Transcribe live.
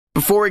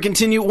Before we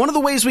continue, one of the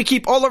ways we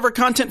keep all of our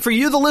content for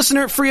you, the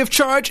listener, free of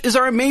charge is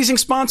our amazing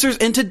sponsors,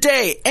 and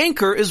today,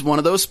 Anchor is one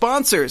of those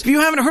sponsors. If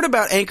you haven't heard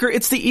about Anchor,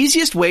 it's the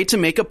easiest way to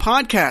make a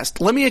podcast.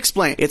 Let me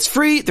explain. It's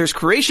free, there's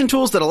creation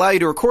tools that allow you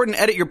to record and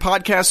edit your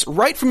podcasts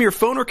right from your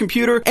phone or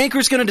computer.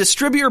 Anchor's going to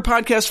distribute your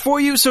podcast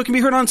for you so it can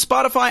be heard on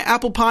Spotify,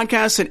 Apple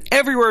Podcasts, and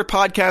everywhere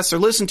podcasts are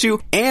listened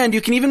to, and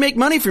you can even make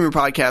money from your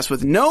podcast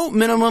with no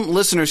minimum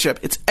listenership.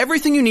 It's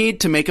everything you need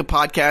to make a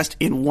podcast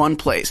in one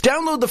place.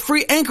 Download the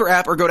free Anchor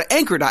app or go to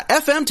anchor.fm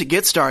to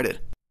get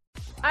started.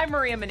 I'm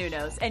Maria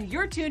Menounos, and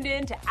you're tuned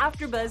in to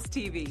AfterBuzz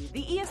TV,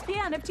 the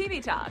ESPN of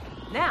TV talk.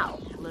 Now,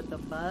 let the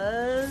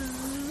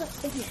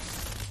buzz begin.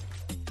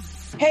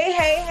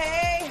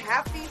 Hey,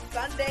 happy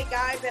Sunday,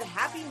 guys, and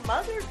happy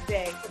Mother's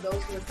Day for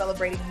those who are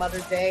celebrating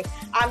Mother's Day.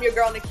 I'm your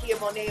girl,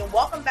 Nakia Monet, and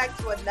welcome back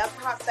to another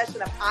hot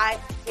session of I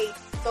Hate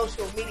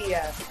Social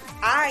Media.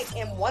 I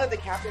am one of the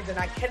captains, and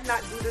I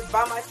cannot do this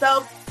by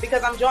myself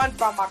because I'm joined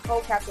by my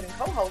co-captain and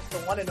co-host, the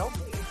one and only.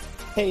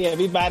 Hey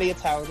everybody,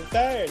 it's Howard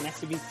III.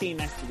 Nice to be seen,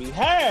 nice to be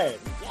heard.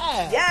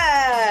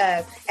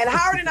 Yes. And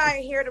Howard and I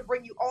are here to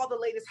bring you all the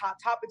latest hot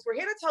topics. We're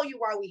here to tell you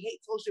why we hate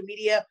social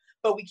media,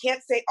 but we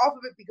can't stay off of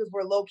it because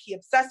we're low-key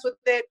obsessed with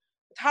it.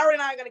 Howard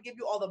and I are going to give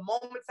you all the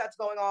moments that's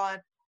going on,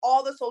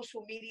 all the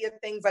social media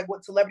things, like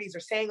what celebrities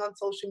are saying on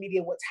social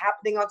media, what's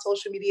happening on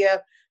social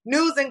media,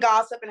 news and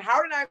gossip. And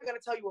Howard and I are going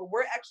to tell you what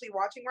we're actually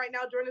watching right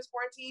now during this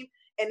quarantine,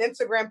 and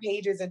Instagram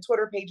pages and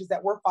Twitter pages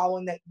that we're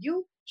following that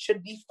you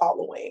should be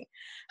following.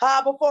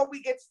 Before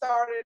we get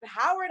started,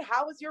 Howard,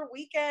 how was your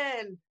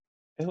weekend?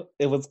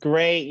 It was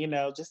great,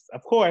 just,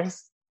 of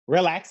course,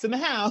 relax in the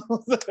house.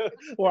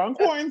 We're on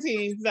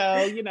quarantine,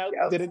 so,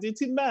 didn't do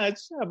too much.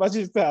 How about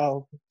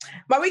yourself?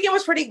 My weekend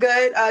was pretty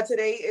good.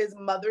 Today is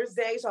Mother's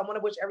Day, so I want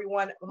to wish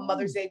everyone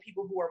Mother's Day,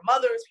 people who are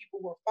mothers, people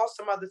who are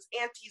foster mothers,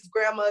 aunties,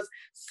 grandmas,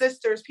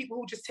 sisters, people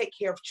who just take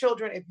care of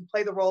children. If you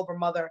play the role of a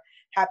mother,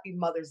 happy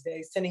Mother's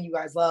Day. Sending you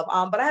guys love.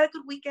 But I had a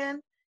good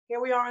weekend. Here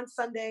we are on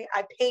Sunday.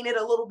 I painted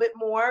a little bit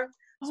more.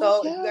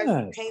 So if you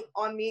guys paint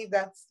on me,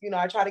 that's,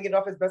 I try to get it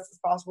off as best as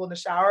possible in the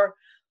shower.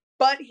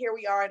 But here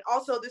we are. And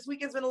also, this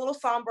weekend's been a little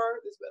somber.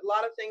 There's been a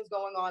lot of things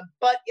going on.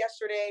 But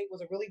yesterday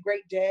was a really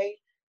great day.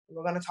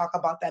 We're going to talk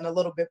about that in a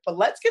little bit. But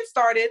let's get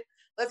started.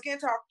 Let's get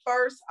into our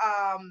first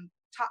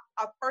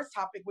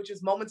topic, which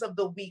is Moments of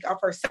the Week, our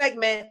first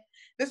segment.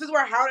 This is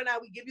where Howard and I,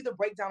 we give you the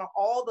breakdown of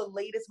all the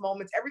latest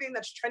moments, everything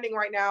that's trending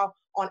right now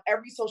on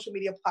every social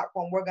media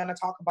platform. We're going to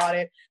talk about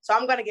it. So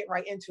I'm going to get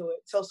right into it.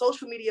 So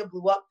social media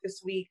blew up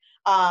this week.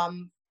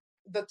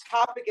 The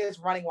topic is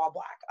running while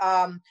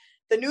black.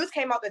 The news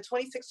came out that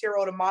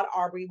 26-year-old Ahmaud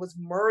Arbery was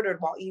murdered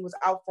while he was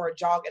out for a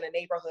jog in a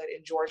neighborhood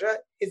in Georgia,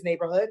 his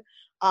neighborhood.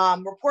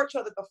 Reports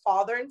show that the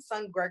father and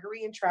son,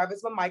 Gregory and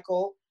Travis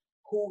McMichael,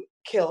 who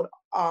killed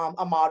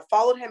Ahmaud,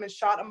 followed him and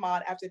shot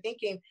Ahmaud after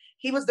thinking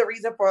he was the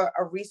reason for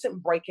a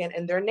recent break-in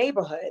in their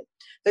neighborhood.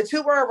 The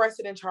two were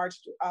arrested and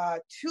charged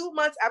 2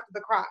 months after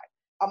the crime.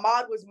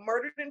 Ahmaud was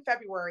murdered in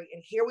February,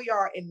 and here we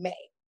are in May,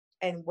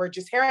 and we're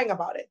just hearing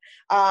about it.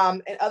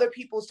 And other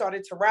people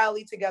started to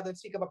rally together and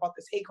speak about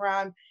this hate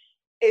crime.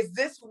 Is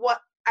this what,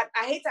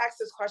 I hate to ask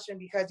this question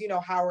because,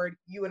 Howard,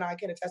 you and I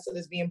can attest to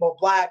this being both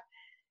black.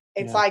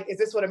 It's like, is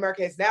this what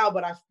America is now?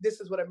 But this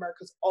is what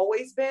America's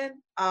always been.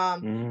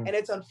 And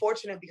it's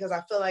unfortunate because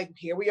I feel like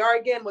here we are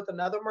again with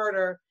another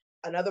murder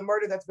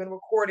that's been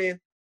recorded,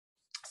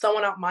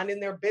 someone out minding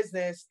their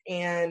business,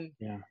 and,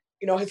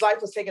 his life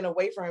was taken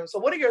away from him. So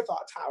what are your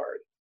thoughts, Howard?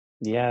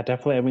 Yeah,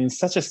 definitely. I mean,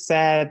 such a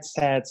sad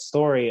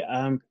story.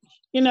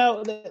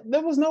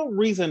 There was no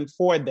reason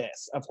for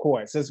this, of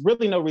course. There's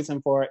really no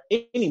reason for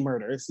any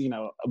murders,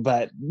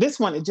 but this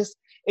one, it just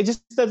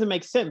doesn't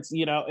make sense.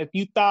 If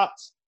you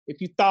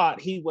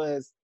thought he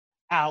was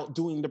out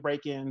doing the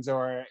break-ins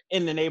or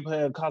in the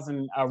neighborhood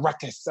causing a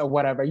ruckus or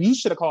whatever, you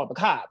should have called the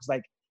cops.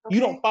 Like, You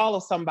don't follow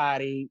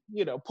somebody,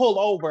 pull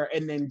over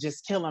and then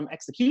just kill them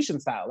execution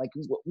style. Like,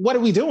 what are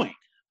we doing?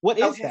 What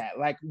is that?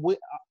 Like,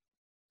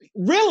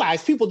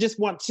 realize people just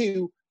want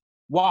to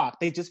walk.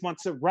 They just want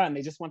to run.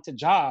 They just want to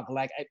jog.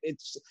 Like,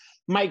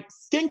 my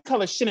skin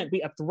color shouldn't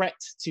be a threat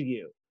to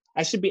you.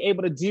 I should be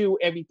able to do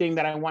everything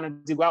that I want to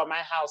do. Go out my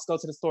house, go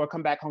to the store,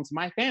 come back home to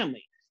my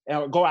family,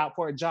 or go out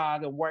for a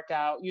jog and work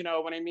out. You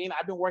know what I mean?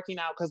 I've been working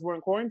out because we're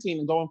in quarantine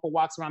and going for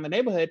walks around the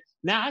neighborhood.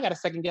 Now I got to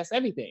second guess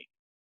everything.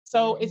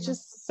 So it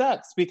just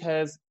sucks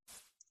because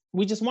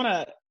we just want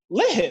to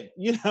live,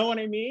 you know what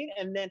I mean?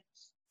 And then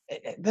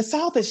the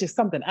South is just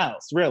something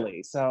else,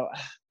 really. So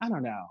I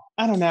don't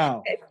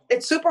know.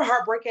 It's super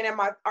heartbreaking, and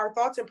our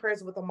thoughts and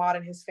prayers with Ahmaud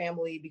and his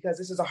family, because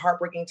this is a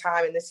heartbreaking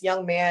time. And this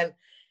young man,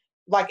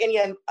 like any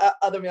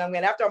other young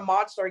man, after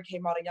Ahmaud's story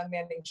came out, a young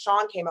man named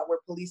Sean came out where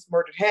police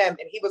murdered him,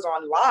 and he was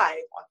on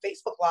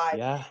Facebook Live.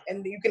 Yeah.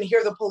 And you can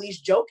hear the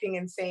police joking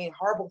and saying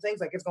horrible things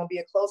like it's going to be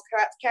a closed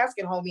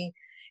casket, homie.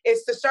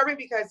 It's disturbing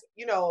because,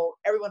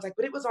 everyone's like,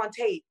 but it was on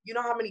tape. You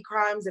know how many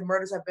crimes and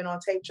murders have been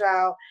on tape,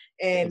 child?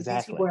 And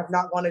These people have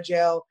not gone to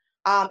jail.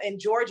 In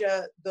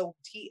Georgia, the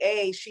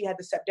TA, she had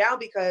to step down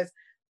because,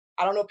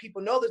 I don't know if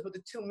people know this, but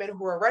the two men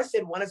who were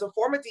arrested, one is a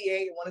former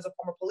DA and one is a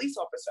former police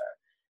officer.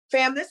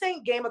 Fam, this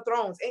ain't Game of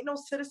Thrones. Ain't no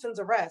citizen's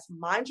arrest.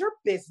 Mind your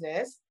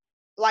business.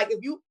 Like if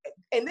you,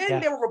 and then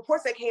there were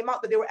reports that came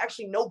out that there were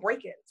actually no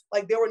break-ins.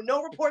 Like there were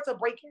no reports of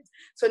break-ins.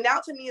 So now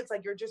to me, it's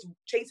like you're just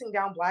chasing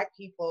down Black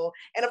people.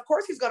 And of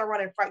course he's going to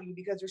run and fight you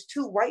because there's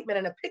two white men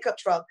in a pickup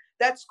truck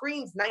that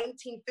screams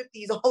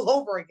 1950s all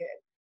over again.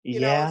 You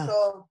know,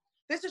 so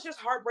this is just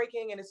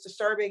heartbreaking and it's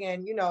disturbing.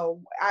 And, you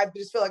know, I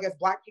just feel like as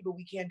Black people,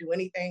 we can't do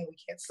anything. We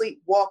can't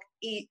sleep, walk,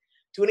 eat,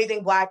 do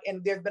anything Black.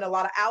 And there's been a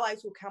lot of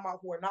allies who come out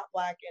who are not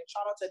Black, and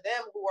shout out to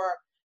them who are,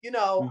 you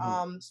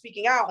know,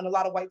 speaking out, and a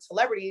lot of white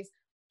celebrities.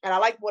 And I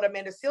like what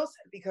Amanda Seales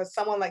said, because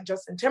someone like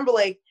Justin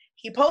Timberlake,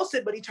 he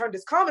posted, but he turned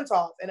his comments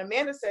off. And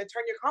Amanda said,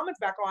 turn your comments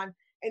back on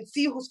and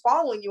see who's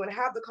following you and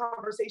have the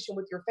conversation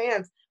with your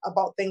fans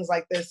about things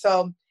like this.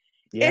 So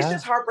it's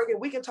just heartbreaking.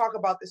 We can talk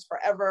about this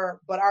forever,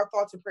 but our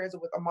thoughts and prayers are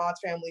with Ahmaud's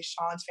family,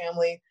 Sean's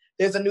family.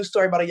 There's a new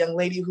story about a young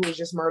lady who was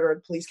just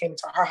murdered. Police came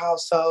into her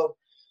house. So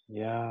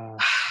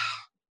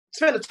it's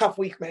been a tough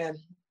week, man.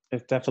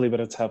 It's definitely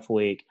been a tough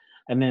week.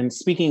 And then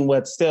speaking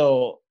what's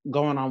still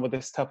going on with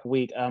this tough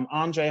week,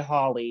 Andre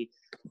Hawley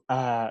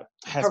has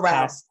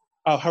passed.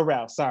 Oh,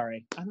 Harrell,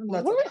 sorry. I don't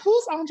know.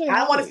 Who's Andre Hawley? I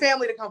don't want his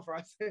family to come for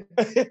us. I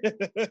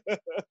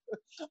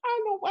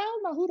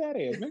don't know who that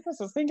is. Maybe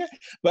that's a singer.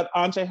 But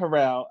Andre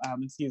Harrell,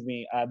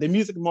 the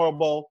music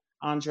mogul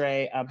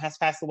Andre has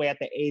passed away at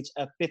the age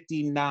of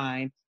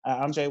 59.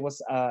 Andre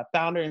was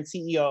founder and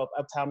CEO of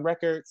Uptown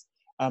Records.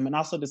 And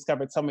also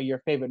discovered some of your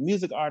favorite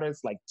music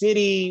artists like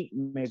Diddy,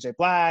 Mary J.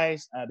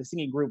 Blige, the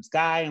singing groups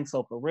Guy and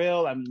So For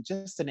Real. I mean,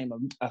 just to name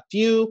a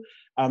few.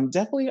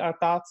 Definitely our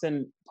thoughts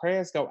and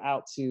prayers go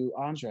out to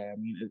Andre. I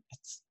mean,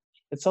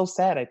 it's so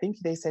sad. I think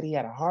they said he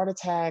had a heart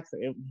attack.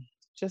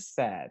 Just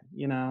sad,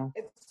 you know?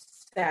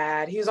 It's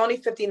sad. He was only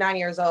 59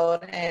 years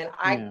old, and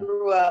I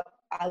grew up,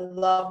 I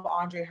love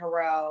Andre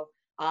Harrell.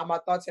 My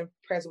thoughts and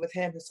prayers with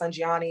him, his son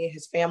Gianni,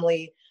 his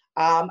family.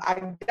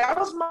 That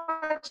was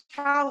my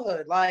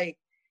childhood. Like,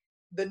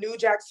 the New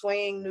Jack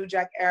Swing, New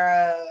Jack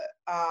era.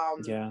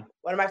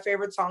 One of my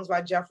favorite songs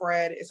by Jeff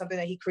Redd is something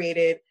that he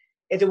created.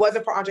 If it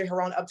wasn't for Andre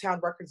Harrell and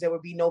Uptown Records, there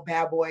would be no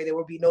Bad Boy, there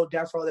would be no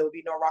Death Row, there would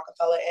be no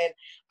Rockefeller. And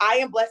I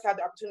am blessed to have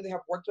the opportunity to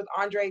have worked with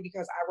Andre,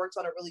 because I worked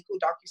on a really cool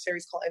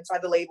docuseries called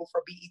Inside the Label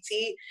for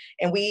BET,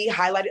 and we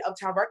highlighted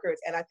Uptown Records.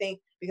 And I think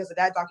because of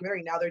that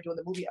documentary, now they're doing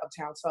the movie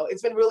Uptown. So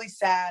it's been really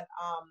sad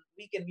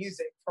week in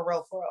music, for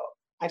real, for real.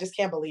 I just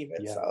can't believe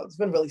it. Yeah. So it's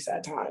been really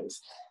sad times.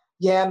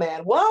 Yeah,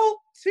 man. Well,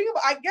 speaking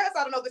of, I guess,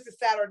 I don't know if this is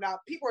sad or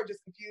not. People are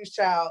just confused,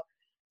 child.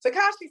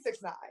 Tekashi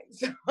 6ix9ine.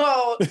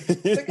 So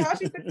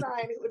Tekashi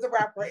 6ix9ine, who is a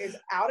rapper, is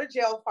out of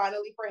jail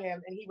finally for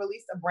him. And he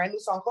released a brand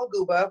new song called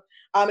Gooba.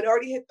 It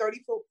already hit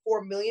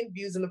 34 million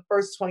views in the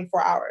first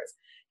 24 hours.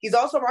 He's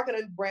also rocking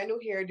a brand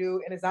new hairdo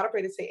and is not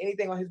afraid to say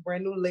anything on his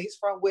brand new lace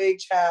front wig,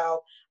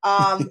 child.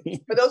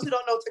 For those who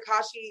don't know,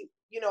 Tekashi,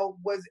 you know,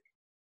 was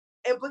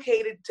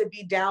implicated to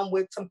be down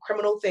with some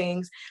criminal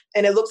things,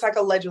 and it looks like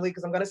allegedly,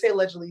 because I'm going to say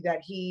allegedly,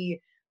 that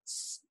he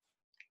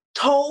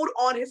told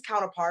on his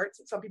counterparts.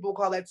 Some people will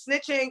call that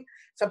snitching,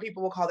 some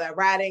people will call that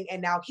ratting,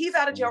 and now he's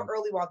out of jail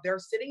early while they're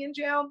sitting in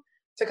jail.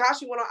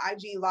 Tekashi went on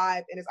IG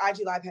Live, and his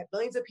IG Live had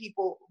millions of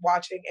people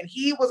watching, and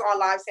he was on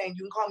live saying,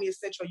 you can call me a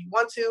snitch all you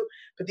want to,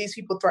 but these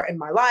people threatened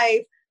my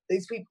life,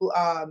 these people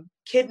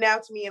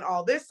kidnapped me and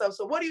all this stuff.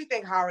 So what do you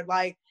think, Howard?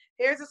 Like,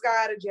 here's this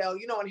guy out of jail.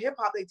 You know, in hip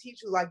hop, they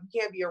teach you, like, you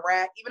can't be a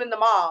rat. Even in the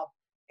mob,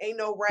 ain't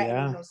no rat,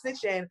 ain't no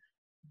snitching.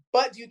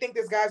 But do you think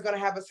this guy's going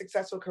to have a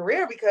successful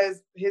career?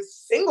 Because his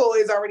single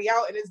is already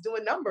out and it's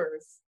doing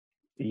numbers.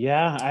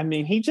 Yeah, I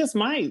mean, he just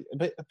might.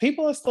 But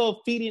people are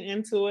still feeding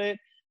into it.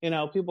 You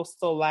know, people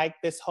still like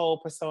this whole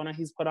persona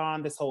he's put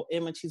on, this whole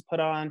image he's put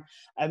on.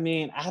 I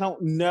mean, I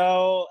don't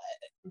know.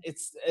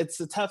 It's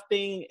a tough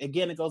thing.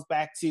 Again, it goes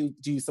back to,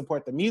 do you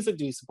support the music?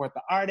 Do you support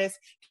the artist?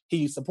 Can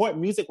you support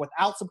music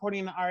without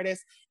supporting the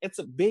artist? It's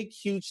a big,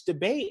 huge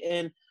debate.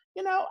 And,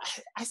 you know,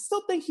 I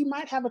still think he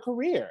might have a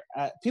career.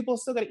 People are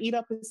still going to eat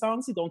up his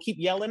songs. He's going to keep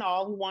yelling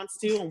all he wants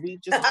to, and we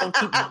just going to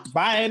keep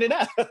buying it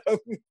up.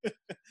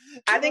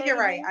 I think you're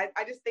right.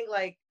 I just think,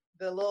 like,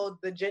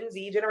 the Gen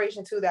Z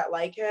generation too that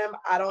like him,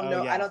 I don't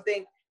know. Yeah. I don't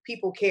think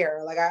people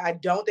care. Like, I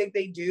don't think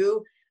they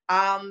do.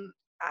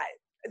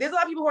 There's a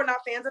lot of people who are not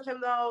fans of him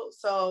though.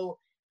 So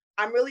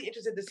I'm really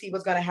interested to see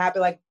what's going to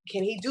happen. Like,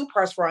 can he do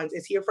press runs?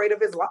 Is he afraid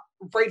of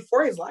afraid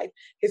for his life,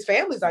 his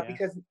family's life?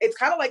 Because it's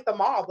kind of like the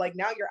mob. Like,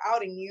 now you're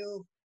out and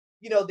you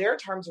know, their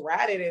terms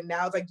ratted, and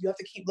now it's like, you have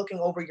to keep looking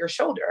over your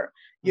shoulder.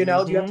 You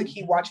know, do you have to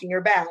keep watching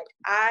your back?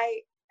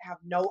 I have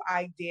no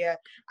idea.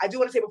 I do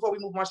want to say, before we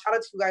move on, shout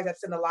out to you guys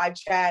that's in the live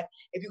chat.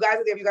 If you guys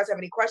are there, if you guys have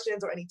any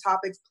questions or any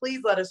topics,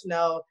 please let us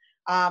know.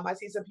 I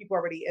see some people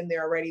already in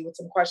there already with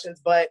some questions,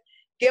 but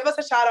give us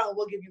a shout out and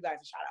we'll give you guys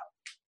a shout out.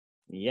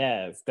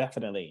 Yes,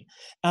 definitely.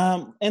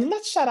 And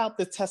let's shout out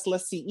the Tesla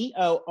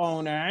CEO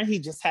owner. He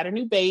just had a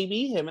new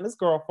baby, him and his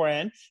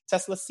girlfriend.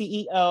 Tesla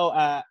CEO,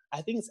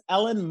 I think it's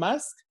Elon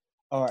Musk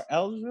or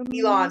Elon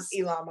Musk.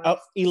 Oh,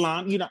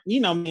 Elon.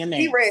 You know me and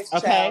names. He rich,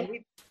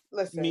 okay.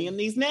 Listen. Me and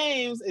these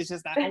names, it's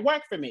just not gonna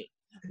work for me.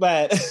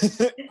 But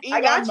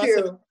I got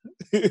you.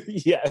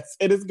 Yes,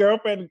 and his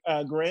girlfriend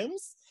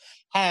Grims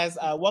has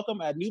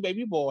welcomed a new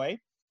baby boy.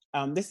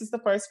 This is the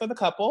first for the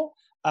couple.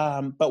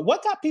 But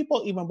what got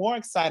people even more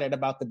excited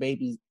about the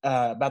baby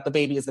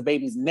is the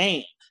baby's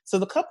name. So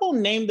the couple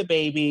named the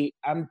baby,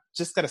 I'm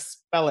just gonna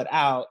spell it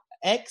out,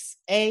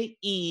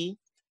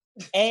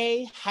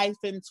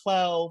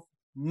 XAEA-12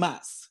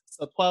 Musk.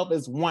 So 12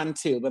 is 1,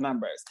 2, the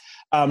numbers.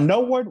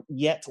 No word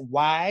yet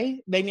why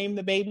they named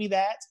the baby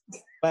that,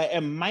 but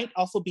it might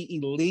also be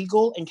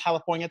illegal in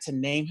California to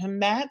name him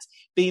that,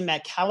 being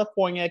that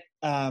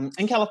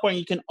in California,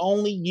 you can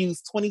only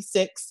use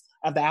 26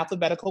 of the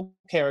alphabetical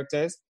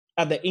characters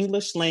of the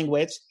English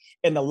language,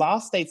 and the law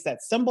states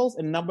that symbols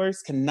and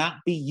numbers cannot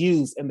be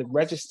used in the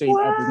registry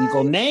of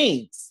legal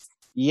names.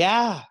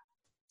 Yeah.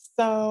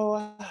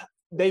 So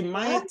maybe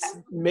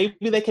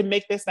they can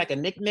make this like a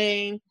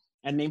nickname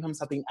and name him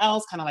something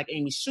else, kind of like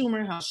Amy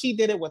Schumer, how she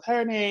did it with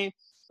her name.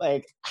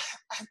 Like,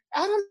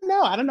 I don't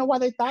know. I don't know why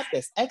they thought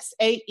this.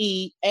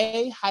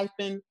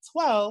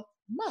 XAEA-12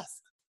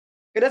 Musk.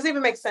 It doesn't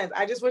even make sense.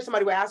 I just wish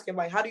somebody would ask him,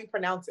 like, how do you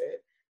pronounce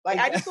it? Like,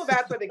 I just feel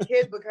bad for the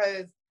kid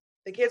because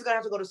the kid's gonna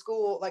have to go to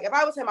school. Like, if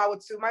I was him, I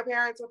would sue my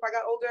parents if I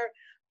got older.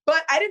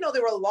 But I didn't know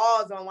there were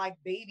laws on, like,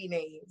 baby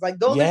names. Like,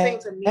 those are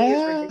things to me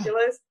is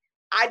ridiculous.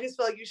 I just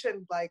feel like you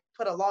shouldn't, like,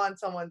 put a law on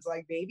someone's,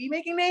 like, baby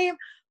making name.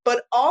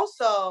 But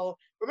also,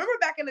 remember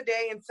back in the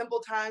day in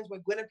simple times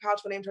when Gwyneth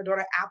Paltrow named her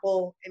daughter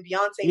Apple and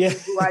Beyonce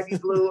named Blue Ivy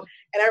Blue,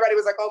 and everybody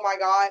was like, oh my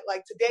God.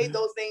 Like, today,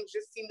 those names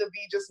just seem to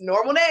be just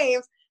normal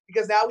names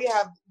because now we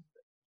have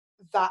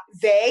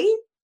Zay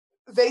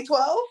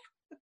 12.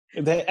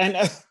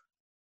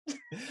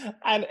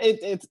 And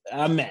it's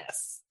a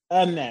mess.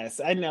 A mess.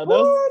 I know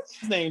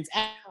those names.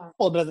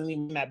 Apple doesn't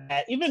even that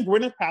bad. Even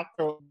Gwyneth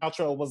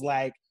Paltrow was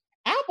like,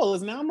 Apple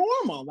is now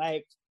normal.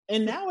 Like,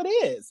 and now it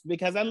is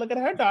because I look at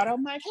her daughter.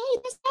 I'm like, hey,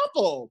 that's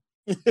Apple.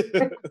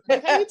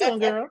 How you doing,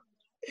 girl?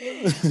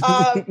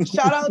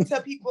 Shout out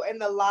to people in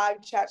the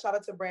live chat. Shout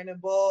out to Brandon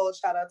Bull.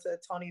 Shout out to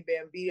Tony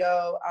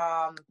Bambito.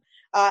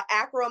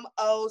 Akram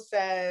O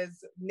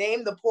says,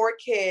 name the poor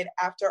kid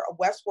after a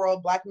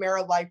Westworld Black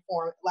Mirror life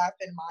form,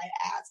 laughing my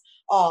ass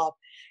off.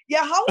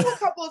 Yeah, Hollywood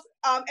couples,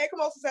 Akram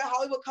also said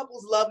Hollywood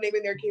couples love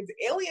naming their kids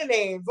alien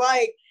names.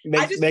 Like,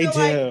 I feel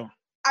like,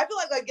 I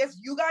guess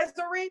you guys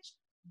are rich,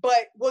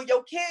 but will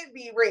your kid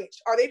be rich?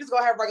 Or they just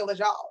gonna have regular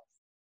jobs?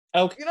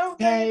 Okay, you know what I'm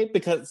saying?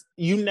 Because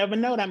you never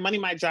know, that money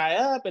might dry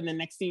up, and the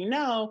next thing you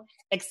know,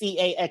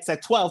 XEAX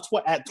at 12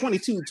 at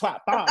 22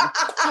 top bomb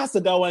has to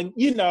go and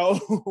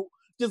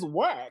just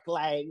work.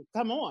 Like,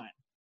 come on.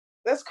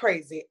 That's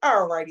crazy.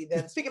 Alrighty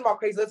then. Speaking about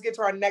crazy, let's get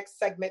to our next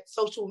segment,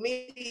 social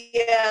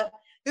media.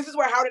 This is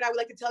where Howard and I would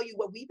like to tell you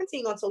what we've been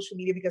seeing on social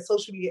media, because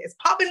social media is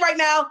popping right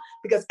now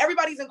because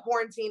everybody's in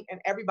quarantine and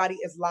everybody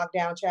is locked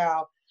down,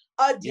 child.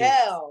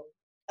 Adele,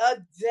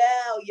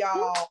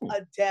 y'all.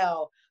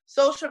 Adele.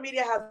 Social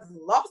media has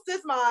lost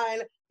its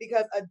mind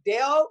because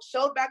Adele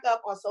showed back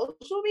up on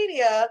social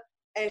media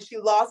and she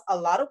lost a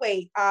lot of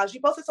weight. She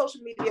posted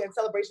social media in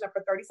celebration of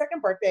her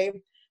 32nd birthday.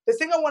 The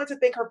singer wanted to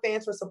thank her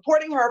fans for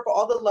supporting her, for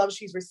all the love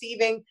she's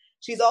receiving.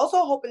 She's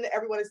also hoping that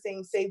everyone is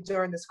staying safe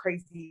during this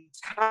crazy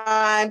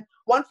time.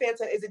 One fan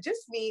said, is it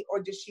just me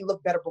or did she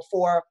look better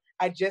before?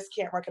 I just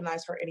can't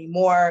recognize her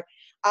anymore.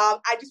 I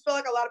just feel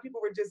like a lot of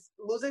people were just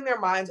losing their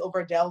minds over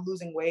Adele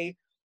losing weight.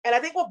 And I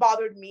think what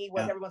bothered me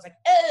was everyone's like,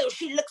 oh,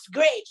 she looks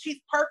great. She's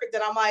perfect.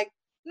 And I'm like,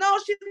 no,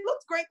 she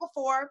looked great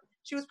before.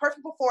 She was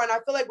perfect before. And I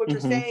feel like what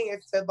you're saying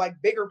is to like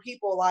bigger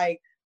people,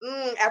 like,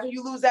 after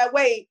you lose that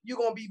weight, you're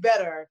going to be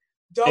better.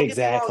 Don't get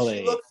me wrong.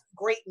 She looks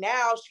great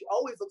now. She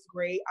always looks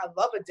great. I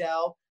love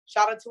Adele.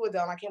 Shout out to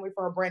Adele. And I can't wait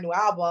for her brand new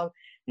album.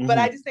 But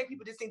I just think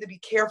people just need to be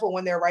careful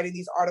when they're writing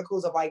these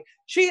articles of like,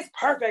 she's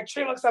perfect.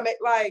 She looks amazing.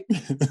 Like,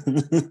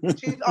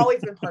 she's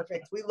always been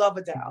perfect. We love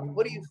Adele.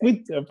 What do you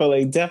think?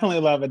 We definitely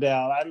love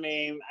Adele. I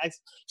mean,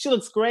 she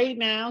looks great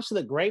now. She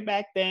looked great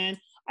back then.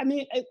 I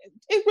mean,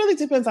 it really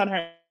depends on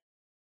her.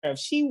 If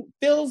she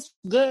feels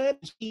good,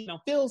 she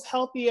feels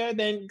healthier,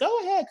 then go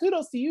ahead.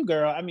 Kudos to you,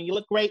 girl. I mean, you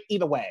look great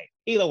either way.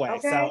 Okay.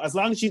 So as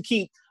long as you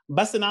keep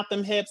busting out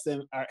them hits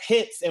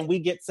and we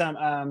get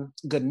some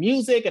good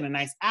music and a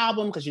nice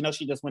album, because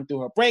she just went through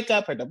her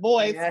breakup, her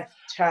divorce. Yes,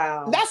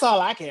 child. That's all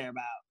I care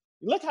about.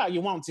 Look how you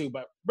want to,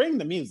 but bring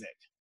the music.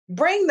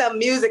 Bring the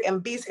music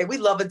and be safe. We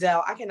love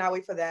Adele. I cannot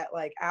wait for that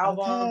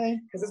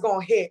album because it's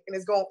gonna hit and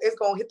it's gonna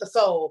hit the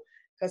soul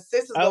because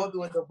sis is going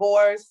through a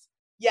divorce.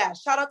 Yeah,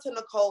 shout out to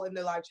Nicole in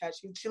the live chat.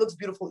 She looks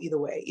beautiful either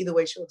way. Either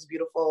way, she looks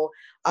beautiful.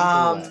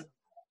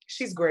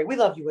 She's great. We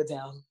love you,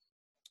 Adele.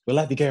 We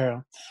love you,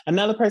 girl.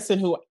 Another person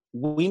who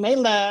we may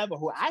love, or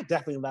who I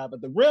definitely love,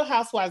 but the Real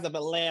Housewives of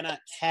Atlanta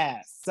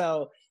cast.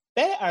 So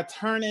they are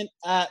turning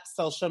up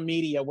social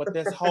media with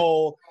this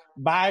whole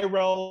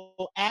viral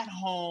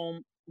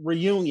at-home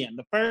reunion.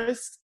 The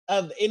first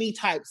of any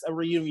types of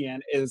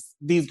reunion is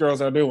these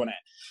girls are doing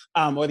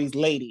it, or these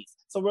ladies.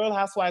 So Real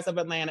Housewives of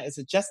Atlanta is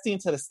adjusting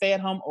to the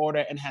stay-at-home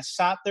order and has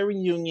shot the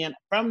reunion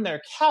from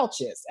their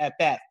couches at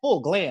that, full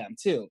glam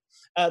too.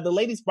 The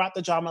ladies brought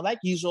the drama like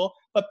usual,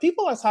 But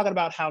people are talking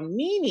about how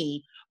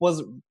NeNe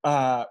was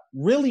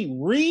really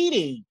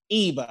reading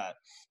Eva.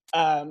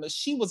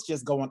 She was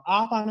just going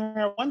off on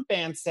her. One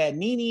fan said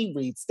NeNe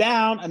reads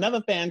down.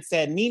 Another fan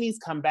said NeNe's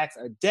comebacks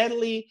are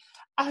deadly.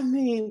 I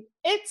mean,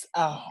 it's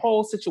a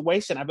whole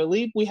situation. I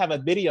believe we have a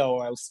video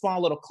or a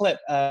small little clip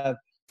of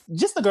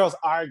just the girls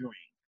arguing.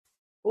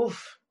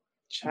 Oof,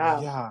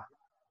 child. Yeah.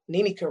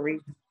 NeNe can read.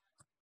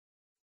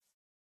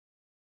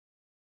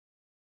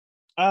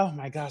 Oh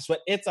my gosh, but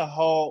it's a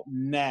whole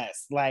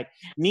mess. Like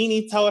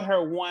NeNe told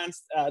her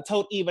once,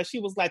 told Eva, she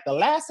was like, the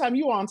last time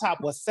you were on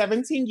top was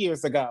 17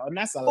 years ago. And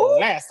that's the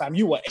last time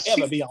you will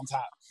ever be on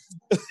top.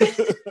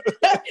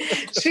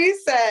 She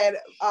said,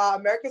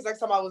 America's Next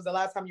Top Model was the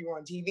last time you were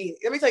on TV.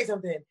 Let me tell you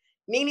something.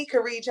 NeNe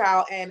can reach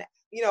out, and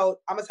you know,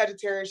 I'm a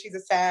Sagittarius, she's a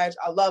Sag,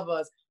 I love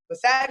us. But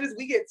Sagittarius,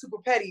 we get super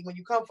petty when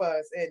you come for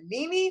us. And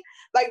NeNe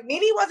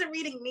wasn't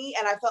reading me,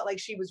 and I felt like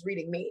she was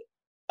reading me.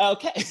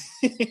 Okay.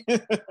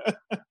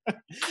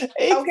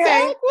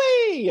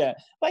 Exactly.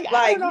 Like,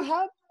 I don't know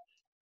how.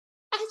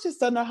 I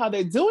just don't know how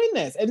they're doing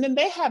this. And then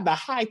they have the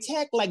high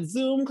tech, like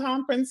Zoom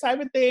conference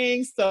type of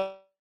thing. So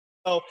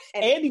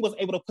Andy was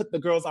able to put the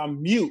girls on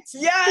mute.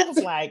 Yes. He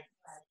was like,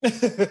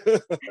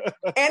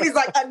 Andy's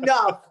like,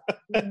 enough.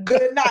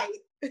 Good night.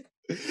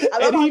 I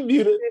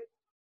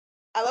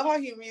love how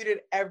he muted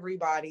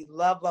everybody.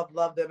 Love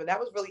them. And that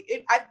was really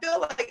it. I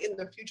feel like in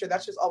the future,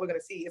 that's just all we're going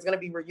to see. It's going to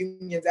be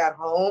reunions at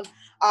home.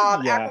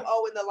 Apple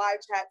O in the live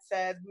chat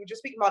says, we were just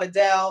speaking about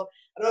Adele.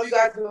 I don't know if you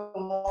guys know.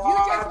 You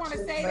just want to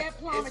say that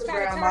plum and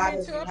try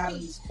to turn into a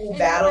piece. These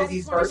battles,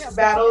 these versus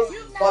battles,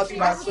 brought to you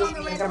by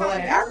Swizzy and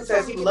Timberland. And Apple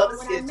says he would love to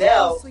see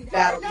Adele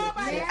battle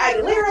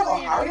Aguilera or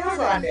Ariana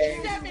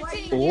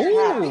Grande.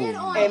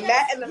 Ooh. And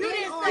Matt and the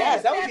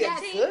yes, that would be a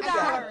good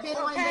battle.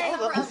 I would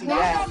love to see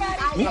that.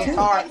 I'm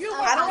sorry.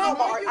 I don't know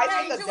about I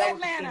think Adele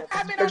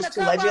they're just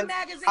two legends.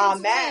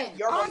 Matt,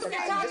 your host,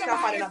 I'm just now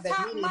finding out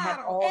that NeNe had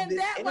all this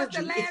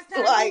energy.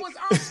 Like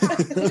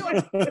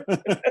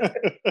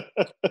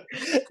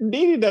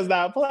NeNe does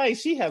not play.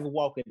 She has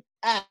woken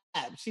up.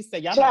 She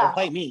said, y'all not gonna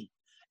play me.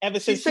 Ever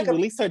since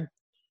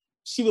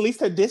she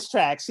released her diss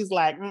track, she's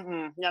like,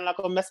 y'all not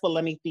gonna mess with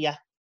Lanithia.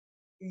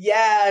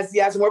 Yes.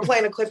 And we're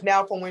playing a clip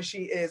now from when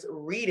she is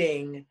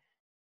reading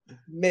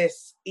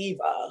Miss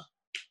Eva.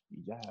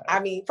 Yeah. I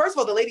mean, first of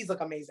all, the ladies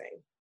look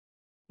amazing.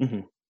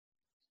 Mm-hmm.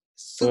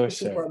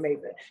 Super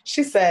amazing.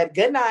 She said,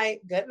 good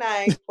night.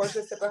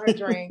 Portia sipping her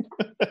drink.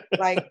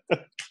 Like,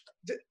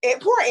 and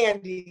poor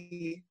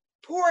Andy.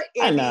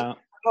 I know.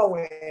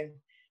 Cohen.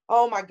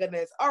 Oh my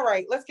goodness. All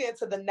right, let's get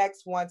into the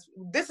next one.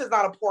 This is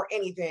not a poor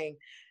anything.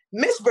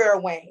 Miss Vera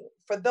Wang,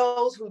 for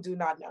those who do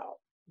not know,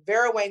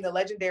 Vera Wang, the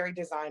legendary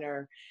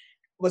designer,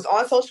 was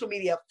on social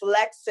media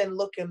flexing,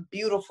 looking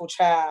beautiful,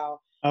 child.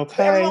 Okay.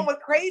 But everyone was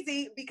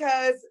crazy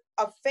because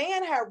a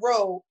fan had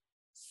wrote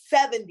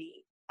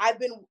 70. I've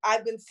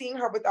been seeing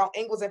her without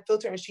angles and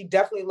filter, and she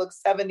definitely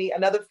looks 70.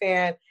 Another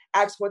fan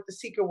asked what the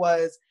secret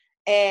was.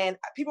 And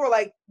people were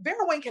like,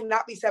 Vera Wang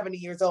cannot be 70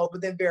 years old.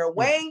 But then Vera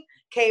Wang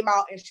came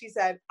out and she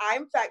said,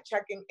 I'm fact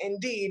checking.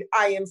 Indeed,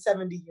 I am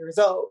 70 years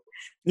old.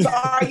 So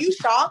are you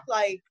shocked?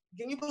 Like,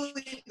 can you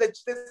believe that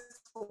this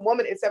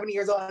woman is 70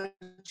 years old and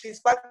she's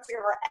flexing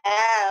her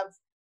abs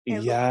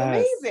and looks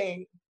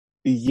amazing?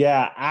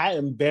 Yeah, I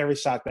am very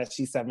shocked that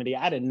she's 70.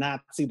 I did not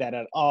see that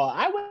at all.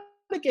 I would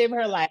have gave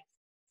her like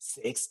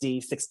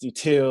 60,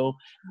 62,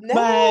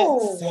 but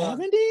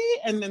 70?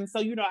 And then, so,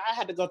 I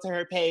had to go to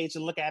her page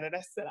and look at it.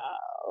 I said,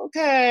 oh,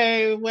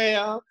 okay,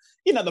 well,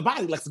 the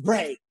body looks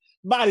great.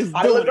 Body's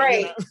doing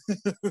great.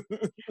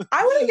 It,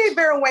 I would have gave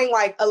Vera Wang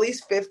like at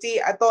least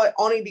 50. I thought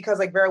only because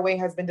like Vera Wang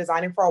has been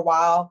designing for a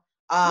while.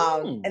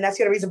 And that's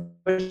the other reason,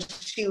 but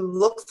she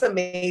looks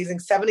amazing.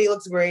 70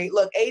 looks great.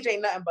 Look, age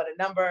ain't nothing but a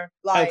number.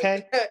 Like,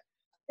 okay.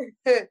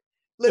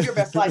 Live your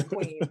best life,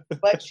 queen.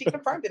 But she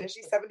confirmed it and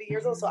she's 70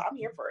 years old, so I'm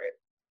here for it.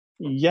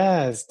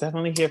 Yes,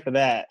 definitely here for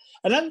that.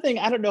 Another thing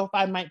I don't know if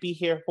I might be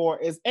here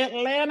for is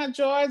Atlanta,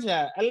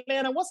 Georgia.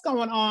 Atlanta, what's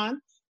going on?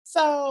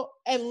 So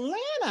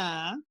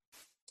Atlanta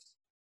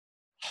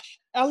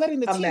are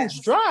letting the teens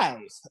drive,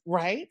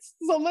 right?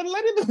 So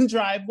letting them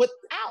drive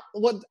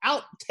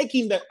without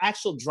taking the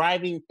actual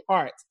driving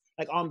part,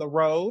 like on the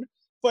road,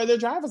 for their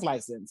driver's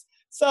license.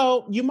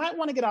 So you might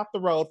want to get off the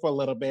road for a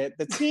little bit.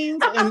 The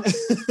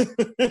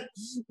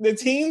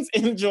teens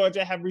in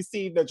Georgia have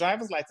received their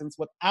driver's license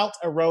without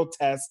a road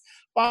test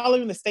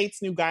following the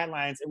state's new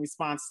guidelines in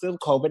response to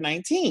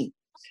COVID-19.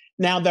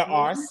 Now, there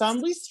are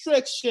some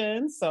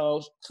restrictions,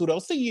 so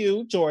kudos to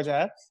you,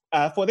 Georgia,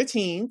 for the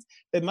teens.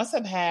 They must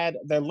have had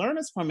their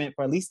learner's permit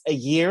for at least a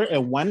year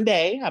and 1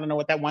 day. I don't know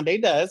what that 1 day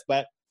does,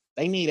 but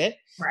they need it,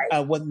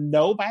 with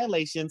no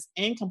violations,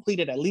 and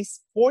completed at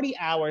least 40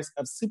 hours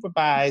of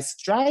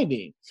supervised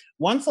driving.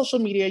 One social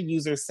media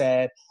user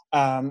said,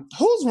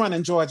 who's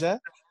running Georgia?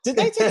 Did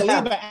they take a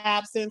leave of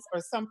absence or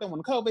something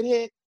when COVID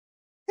hit?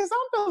 Because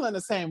I'm feeling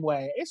the same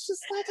way. It's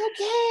just like,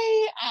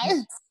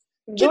 okay.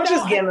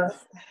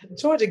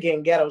 Georgia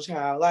getting ghetto,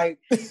 child. Like,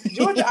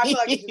 Georgia, I feel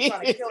like it's just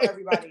trying to kill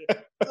everybody.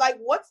 Like,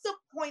 what's the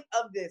point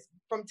of this?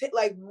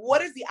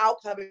 What is the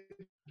outcome if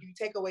you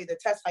take away the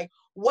test, like,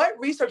 what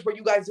research were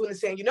you guys doing to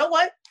saying, you know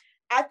what?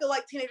 I feel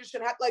like teenagers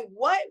shouldn't have, like,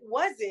 what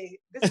was it?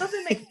 This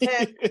doesn't make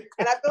sense.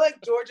 And I feel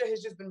like Georgia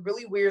has just been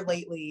really weird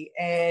lately.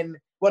 And,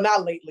 well,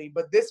 not lately,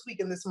 but this week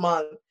and this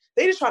month,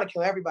 they just trying to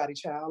kill everybody,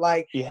 child.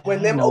 Like,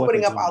 when them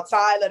opening up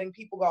outside, letting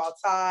people go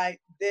outside,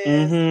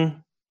 this,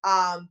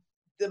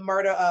 the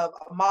murder of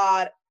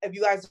Ahmaud. If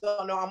you guys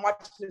don't know, I'm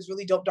watching this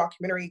really dope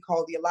documentary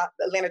called The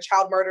Atlanta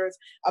Child Murders,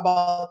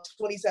 about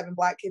 27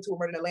 Black kids who were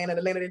murdered in Atlanta.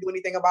 Atlanta didn't do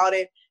anything about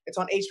it. It's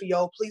on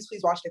HBO. Please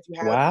watch it if you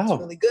have. Wow. It's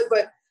really good.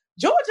 But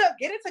Georgia,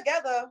 get it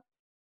together.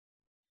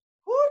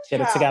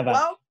 Get it together.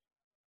 Well,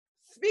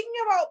 speaking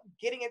about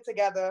getting it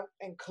together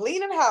and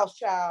cleaning house,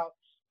 child,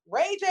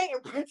 Ray J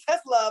and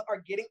Princess Love are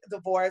getting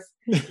divorced.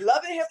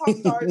 Love and Hip Hop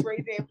stars Ray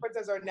J and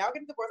Princess are now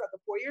getting divorced after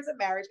 4 years of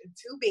marriage and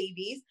 2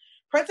 babies.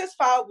 Princess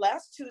filed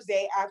last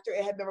Tuesday after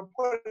it had been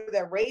reported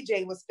that Ray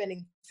J was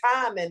spending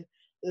time in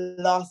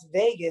Las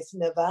Vegas,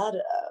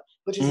 Nevada,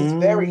 which is his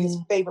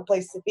favorite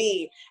place to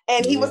be.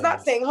 And he was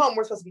not staying home.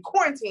 We're supposed to be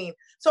quarantined.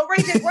 So Ray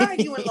J, why are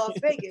you in Las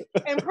Vegas?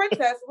 And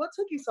Princess, what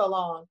took you so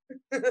long?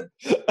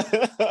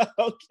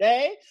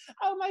 Okay.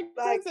 I'm like,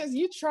 Princess,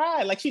 you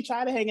tried. Like, she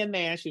tried to hang in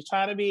there. She's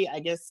trying to be, I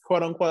guess,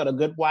 quote unquote, a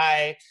good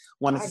wife,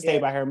 wanted to stay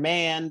by her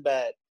man,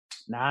 but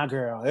nah,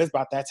 girl, it's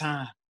about that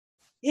time.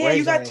 Yeah, Ray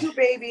you got J. 2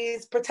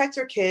 babies. Protect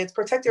your kids.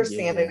 Protect your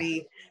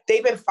sanity.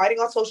 They've been fighting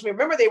on social media.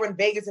 Remember, they were in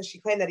Vegas and she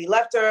claimed that he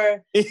left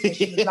her. And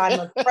she was 9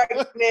 months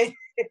pregnant.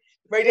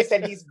 Ray J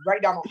said he's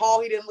right down the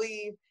hall. He didn't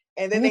leave.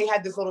 And then they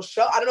had this little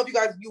show. I don't know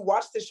if you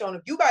watched the show. And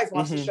if you guys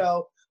watched the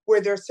show,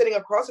 where they're sitting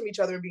across from each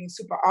other and being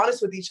super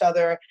honest with each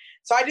other.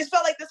 So I just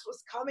felt like this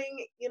was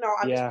coming. You know,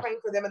 I'm just praying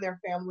for them and their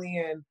family.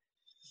 And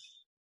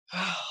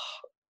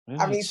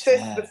I mean, sis,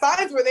 the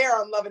signs were there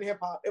on Love and Hip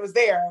Hop. It was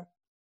there.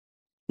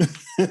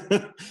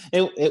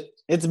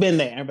 It's been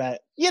there,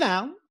 but you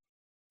know,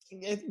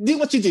 do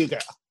what you do, girl.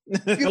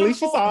 At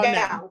least you saw it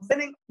now.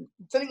 Sending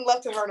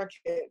love to her and her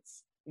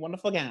kids.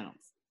 Wonderful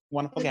gowns.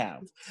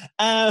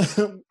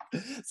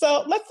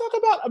 So let's talk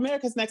about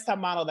America's Next Top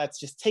Model that's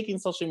just taking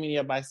social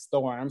media by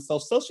storm. So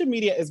social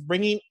media is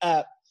bringing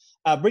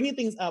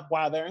things up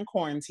while they're in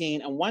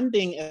quarantine. And one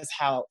thing is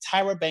how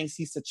Tyra Banks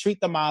used to treat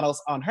the models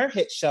on her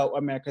hit show,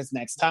 America's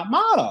Next Top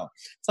Model.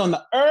 So in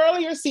the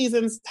earlier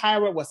seasons,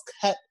 Tyra was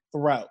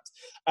cutthroat.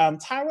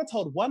 Tyra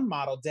told one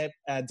model,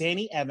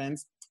 Danny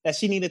Evans, that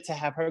she needed to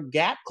have her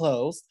gap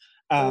closed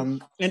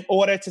in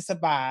order to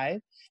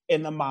survive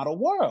in the model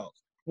world.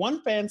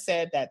 One fan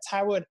said that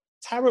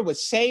Tyra would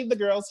shave the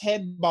girl's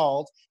head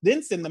bald,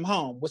 then send them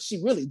home, which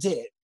she really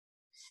did.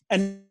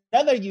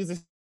 Another user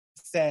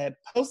said,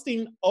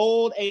 posting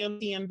old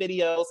AMTM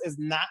videos is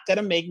not going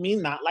to make me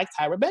not like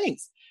Tyra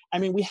Banks. I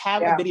mean, we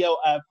have a video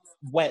of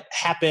what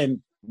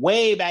happened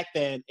way back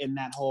then in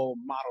that whole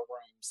model room.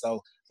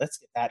 So let's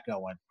get that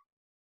going.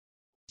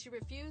 She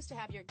refused to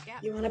have your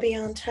gap. You want to be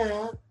on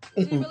top?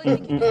 Do you really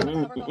think you can have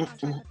a cover girl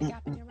contract with the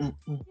gap in your room?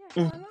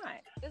 Yeah, why not?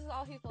 This is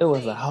all he's It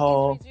was a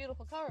whole.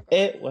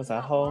 It was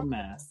a whole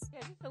mess.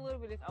 Yeah, just a little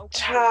bit is okay.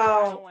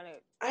 Child,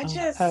 I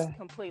just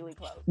completely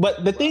close.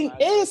 But the thing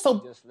is, so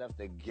just left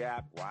the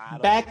gap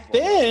back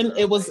then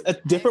it was a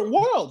different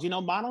world. You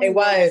know, modeling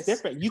was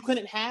different. You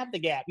couldn't have the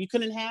gap. You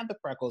couldn't have the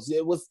freckles.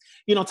 It was,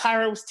 you know,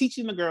 Tyra was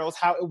teaching the girls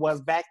how it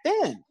was back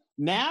then.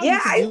 Now,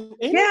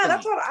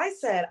 that's what I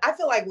said. I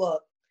feel like,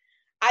 look,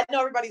 I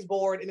know everybody's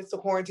bored and it's the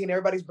quarantine.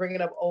 Everybody's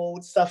bringing up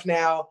old stuff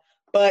now.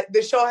 But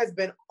the show has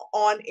been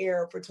on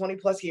air for 20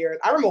 plus years.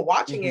 I remember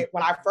watching it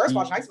when I first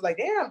watched it. I was like,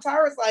 damn,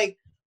 Tyra's like,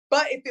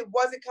 but if it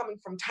wasn't coming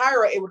from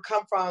Tyra, it would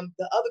come from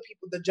the other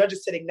people, the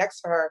judges sitting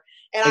next to her.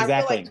 And I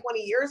feel like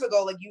 20 years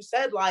ago, like you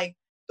said, like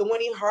the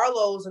Winnie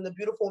Harlows and the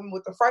beautiful women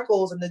with the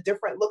freckles and the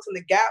different looks and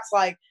the gaps,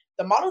 like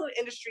the modeling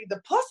industry, the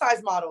plus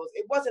size models,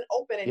 it wasn't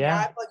open. And now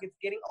I feel like it's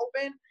getting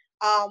open.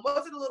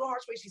 Was it a little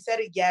harsh way she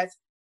said it? Yes.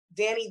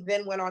 Danny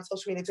then went on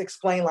social media to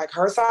explain like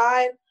her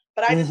side.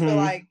 But I just feel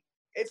like,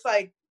 it's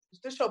like,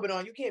 this show been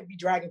on, you can't be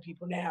dragging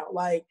people now.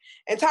 Like,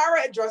 and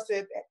Tyra addressed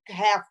it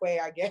halfway,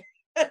 I guess.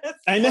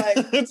 I know.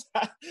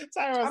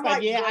 Tyra was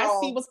like, yeah, I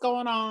see what's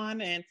going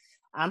on, and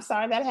I'm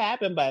sorry that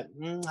happened, but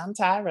I'm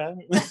Tyra.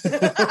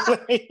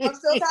 I'm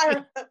still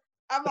Tyra.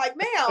 I'm like,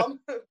 ma'am.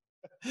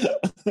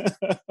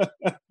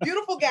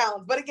 Beautiful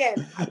gowns. But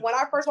again, when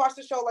I first watched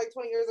the show like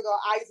 20 years ago,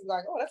 I used to be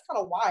like, oh, that's kind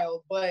of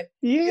wild. But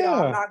you know,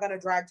 I'm not gonna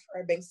drag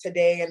Tyra Banks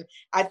today. And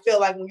I feel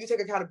like when you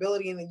take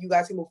accountability and then you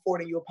guys can move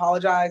forward and you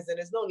apologize, then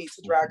there's no need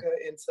to drag her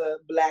into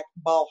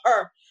blackball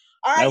her.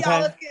 All right,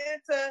 y'all, let's get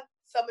into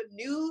some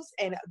news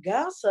and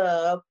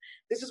gossip.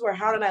 This is where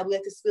Howard and I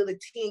like to spill the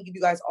tea and give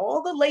you guys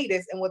all the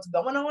latest and what's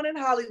going on in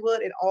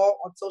Hollywood and all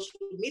on social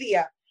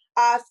media.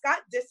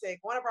 Scott Disick,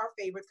 one of our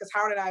favorites, because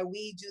Howard and I,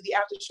 we do the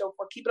after show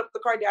for Keeping Up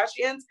with the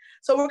Kardashians.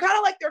 So we're kind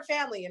of like their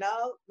family, you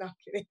know? No, I'm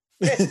kidding.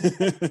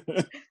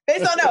 They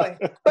don't know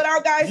it. But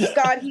our guy,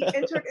 Scott, he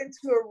entered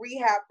into a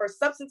rehab for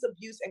substance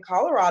abuse in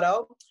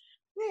Colorado.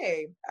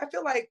 Hey, I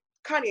feel like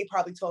Kanye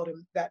probably told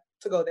him that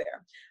to go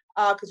there.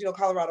 because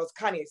Colorado's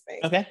Kanye's thing.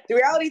 Okay. The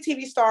reality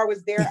TV star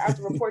was there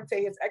after reports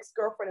say his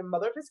ex-girlfriend and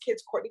mother of his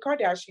kids, Kourtney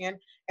Kardashian,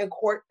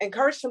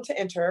 encouraged him to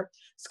enter.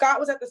 Scott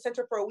was at the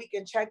center for a week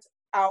and checked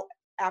out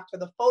after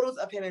the photos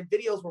of him and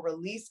videos were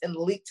released and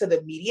leaked to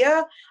the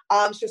media.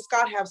 Should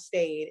Scott have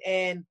stayed?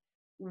 And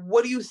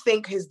what do you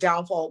think his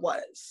downfall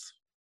was?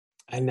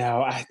 I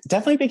know. I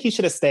definitely think he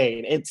should have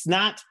stayed. It's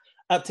not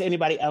up to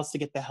anybody else to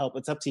get the help.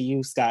 It's up to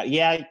you, Scott.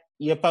 Yeah,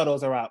 your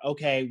photos are out.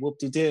 Okay,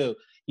 whoop-de-doo.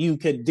 You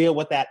could deal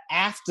with that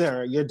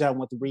after you're done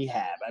with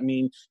rehab. I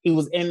mean, he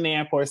was in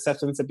there for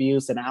substance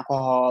abuse and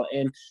alcohol.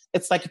 And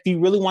it's like, if you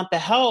really want the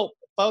help,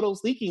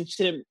 photos leaking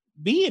shouldn't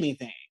be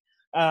anything.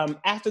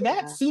 After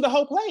that, sue the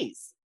whole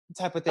place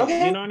type of thing.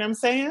 Okay. You know what I'm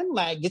saying?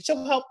 Like, get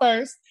your help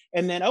first.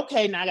 And then,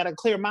 okay, now I got to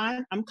clear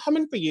mine. I'm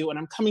coming for you and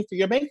I'm coming for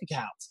your bank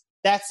account.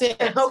 That's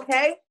it.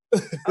 Okay.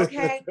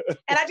 Okay.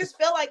 And I just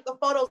feel like the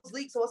photos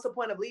leaked. So what's the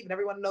point of leaving?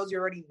 Everyone knows you're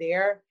already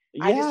there.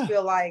 Yeah. I just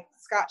feel like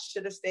Scott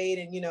should have stayed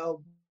and,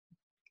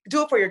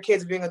 do it for your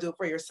kids if you're going to do it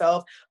for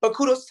yourself. But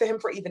kudos to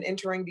him for even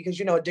entering because,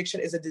 addiction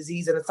is a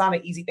disease and it's not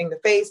an easy thing to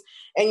face.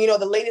 And,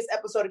 the latest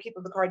episode of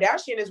Keeping the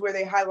Kardashian is where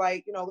they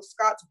highlight,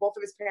 Scott's, both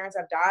of his parents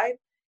have died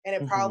and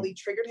it probably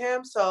triggered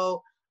him.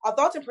 So our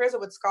thoughts and prayers are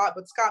with Scott,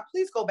 but Scott,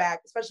 please go back,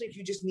 especially if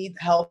you just need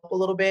help a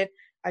little bit.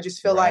 I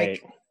just feel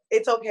like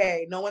it's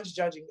okay. No one's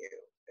judging you.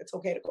 It's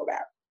okay to go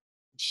back.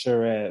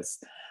 Sure is.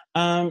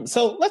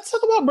 So let's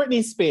talk about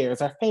Britney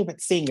Spears, our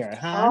favorite singer,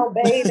 huh? Oh,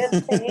 baby.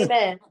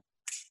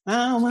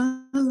 I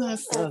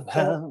was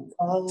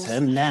supposed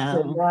to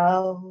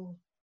know.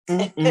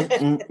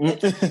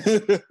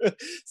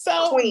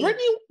 So Queen.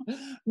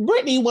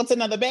 Britney wants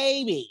another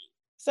baby.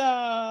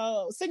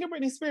 So singer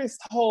Britney Spears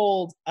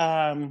told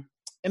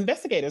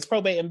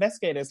probate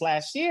investigators late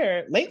last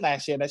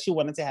year, that she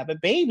wanted to have a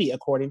baby,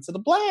 according to The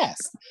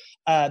Blast.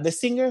 The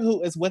singer,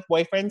 who is with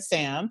boyfriend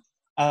Sam,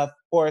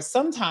 for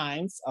some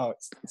time,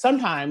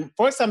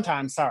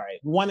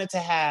 wanted to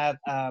have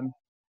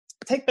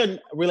take the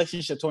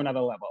relationship to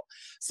another level.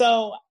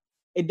 So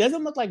it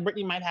doesn't look like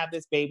Britney might have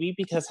this baby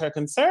because her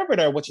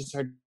conservator, which is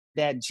her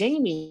dad,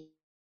 Jamie,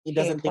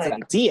 doesn't think it's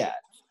an idea.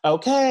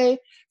 Okay.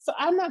 So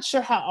I'm not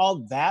sure how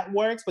all that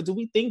works, but do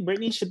we think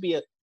Britney should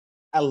be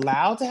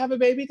allowed to have a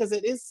baby? Because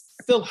it is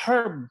still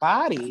her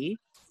body.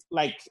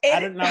 Like,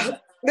 I don't know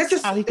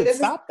how he could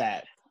stop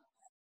that.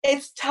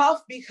 It's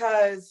tough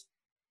because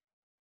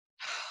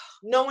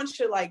no one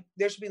should,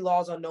 there should be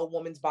laws on no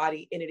woman's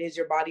body, and it is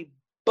your body.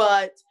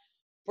 But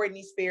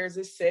Britney Spears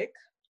is sick,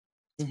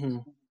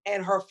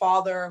 and her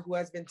father, who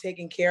has been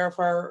taking care of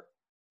her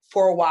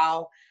for a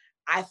while,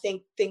 I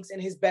think thinks in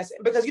his best,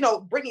 because,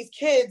 Britney's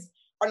kids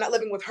are not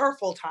living with her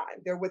full time.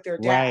 They're with their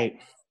dad. Right.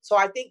 So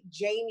I think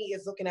Jamie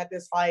is looking at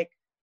this like,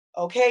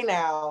 okay,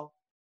 now,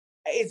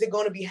 is it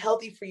going to be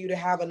healthy for you to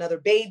have another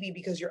baby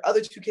because your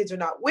other two kids are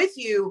not with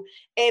you,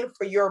 and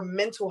for your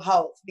mental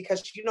health,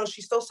 because,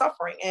 she's still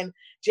suffering. And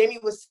Jamie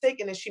was sick,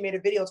 and then she made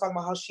a video talking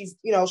about how she's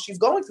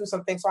going through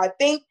something. So I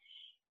think,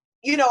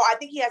 I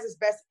think he has his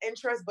best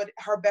interest, but it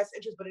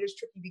is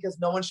tricky because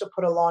no one should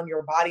put a law on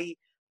your body.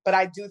 But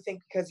I do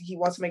think because he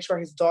wants to make sure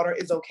his daughter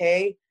is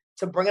okay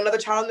to bring another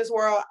child in this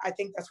world, I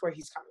think that's where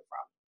he's coming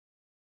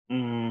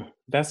from.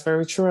 That's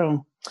very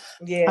true.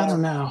 Yeah. I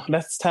don't know.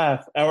 That's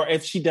tough. Or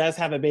if she does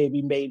have a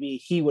baby, maybe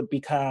he would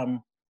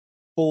become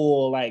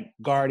full,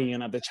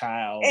 guardian of the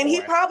child. And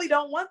he probably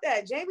don't want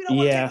that. Jamie don't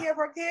want to take care of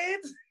her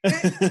kids.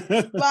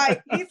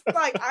 He's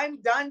like, I'm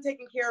done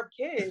taking care of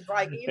kids.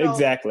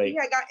 Exactly. He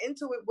had got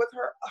into it with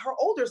her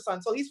older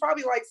son. So he's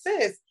probably like,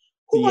 sis,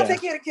 who want to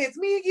take care of the kids?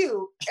 Me and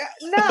you.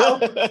 No.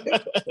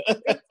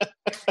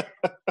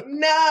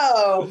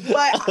 No.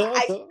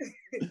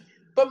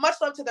 But much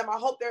love to them. I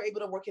hope they're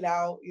able to work it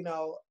out.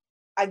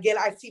 Again,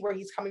 I see where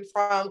he's coming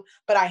from,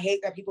 but I hate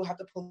that people have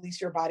to police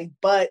your body.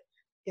 But,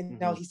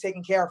 he's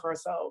taking care of her.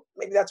 So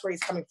maybe that's where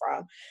he's coming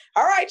from.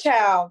 All right,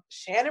 child.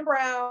 Shannon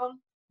Brown,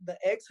 the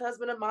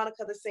ex-husband of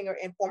Monica, the singer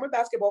and former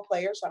basketball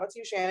player, shout out to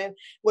you, Shannon,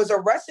 was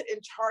arrested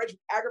and charged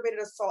with aggravated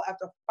assault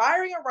after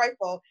firing a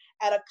rifle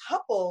at a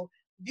couple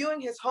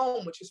viewing his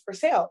home, which is for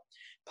sale.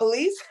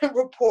 Police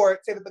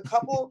report say that the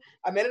couple,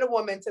 a man and a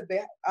woman, said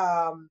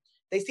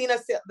they seen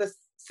the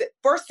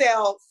for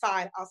sale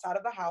sign outside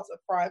of the house up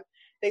front.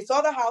 They saw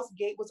the house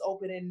gate was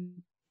open and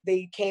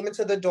they came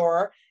into the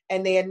door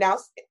and they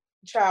announced,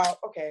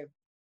 okay,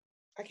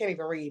 I can't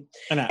even read.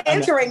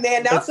 Entering, they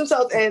announced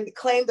themselves and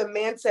claimed the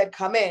man said,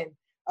 "Come in."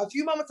 A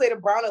few moments later,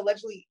 Brown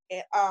allegedly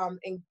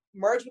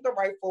emerged with a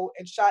rifle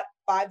and shot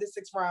 5 to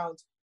 6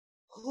 rounds.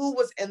 Who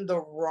was in the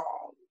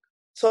wrong?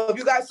 So if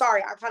you guys,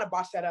 sorry, I kind of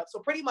botched that up. So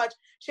pretty much,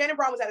 Shannon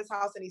Brown was at his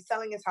house and he's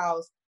selling his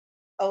house.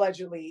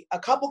 Allegedly, a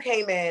couple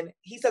came in.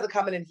 He said to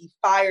come in and he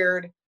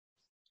fired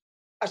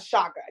a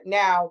shotgun.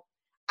 Now,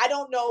 I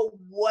don't know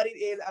what it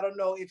is. I don't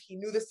know if he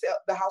knew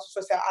the house was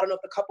for sale. I don't know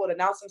if the couple had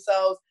announced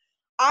themselves.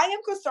 I am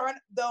concerned,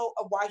 though,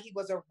 of why he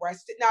was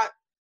arrested.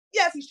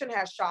 Yes, he shouldn't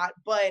have shot,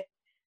 but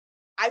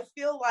I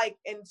feel like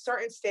in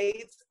certain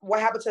states, what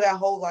happened to that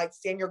whole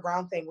stand your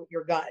ground thing with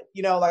your gun?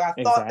 I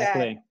thought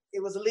that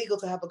it was illegal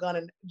to have a gun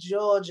in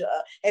Georgia.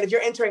 And if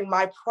you're entering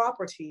my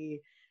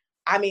property,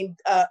 I mean,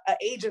 an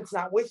agent's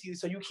not with you,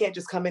 so you can't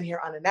just come in here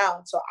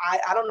unannounced. So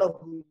I don't know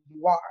who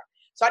you are.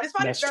 So I just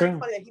find it very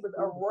funny that he was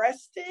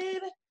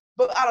arrested,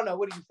 but I don't know.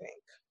 What do you think?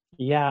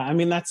 Yeah, I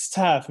mean that's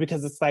tough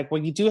because it's like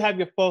when you do have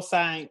your for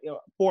sale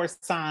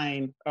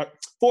sign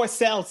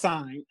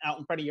out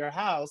in front of your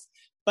house,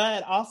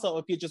 but also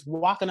if you're just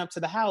walking up to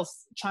the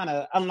house trying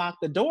to unlock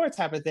the door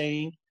type of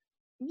thing,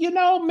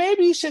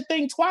 maybe you should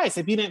think twice.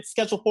 If you didn't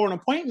schedule for an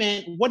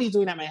appointment, what are you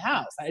doing at my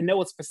house? I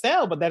know it's for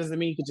sale, but that doesn't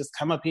mean you could just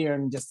come up here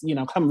and just,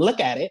 come look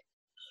at it.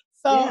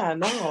 So yeah,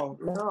 no.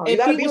 You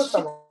gotta be with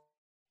someone.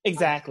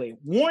 Exactly.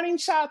 Warning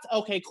shots,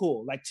 okay,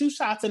 cool. Like 2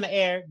 shots in the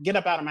air, get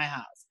up out of my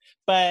house.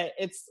 But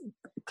it's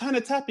kind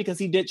of tough because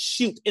he did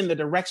shoot in the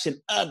direction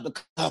of the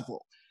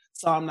couple.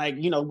 So I'm like,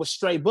 with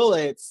stray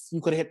bullets, you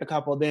could have hit the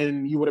couple,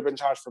 then you would have been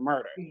charged for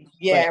murder.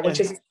 Yeah,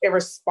 which is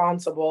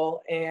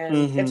irresponsible, and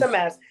it's a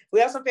mess. We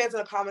have some fans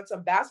in the comments,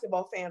 some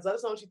basketball fans. Let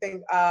us know what you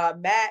think.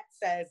 Matt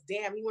says,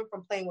 damn, he went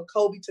from playing with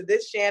Kobe to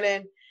this,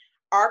 Shannon.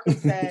 Arkin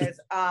says,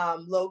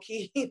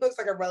 low-key, he looks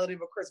like a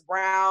relative of Chris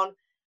Brown.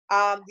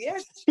 Yeah,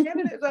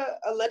 Shannon is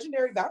a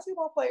legendary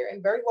basketball player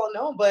and very well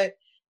known, but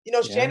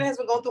Shannon has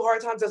been going through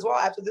hard times as well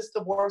after this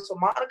divorce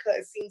with Monica.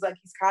 It seems like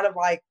he's kind of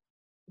like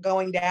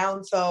going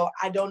down. So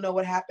I don't know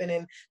what happened.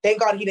 And thank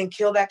God he didn't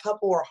kill that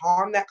couple or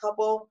harm that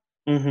couple.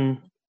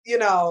 Mm-hmm.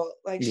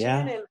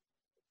 Shannon,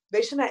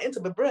 they should not enter,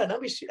 but bro,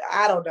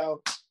 I don't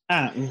know.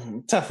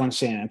 Tough one,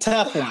 Shannon.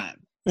 Tough one.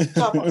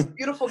 Tough one.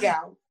 Beautiful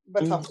gown,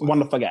 but tough one.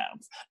 Wonderful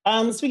gowns.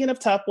 Speaking of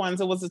tough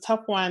ones, it was a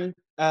tough one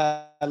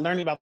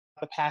learning about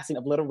the passing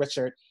of Little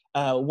Richard.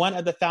 One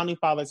of the founding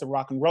fathers of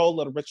rock and roll,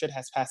 Little Richard,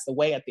 has passed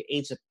away at the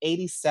age of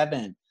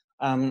 87.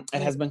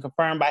 It has been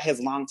confirmed by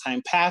his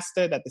longtime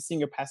pastor that the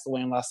singer passed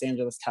away in Los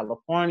Angeles,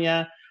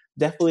 California.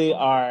 Definitely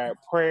our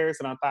prayers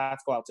and our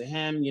thoughts go out to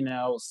him.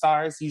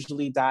 Stars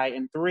usually die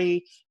in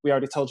 3. We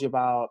already told you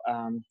about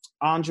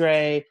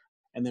Andre,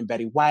 and then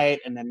Betty White,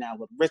 and then now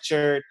with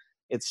Richard.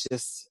 It's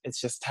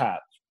just tough.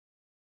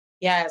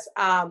 Yes,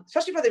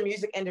 especially for the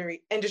music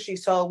industry.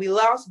 So we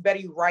lost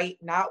Betty White,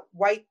 not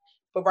White,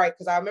 but White,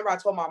 because I remember I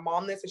told my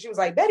mom this, and she was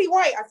like, Betty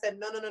White. I said,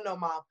 no,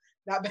 Mom.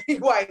 Not Betty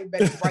White,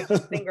 Betty White, the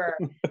singer.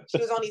 She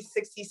was only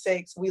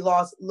 66. We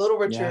lost Little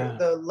Richard,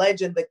 the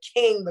legend, the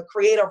king, the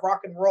creator of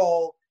rock and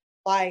roll,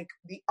 like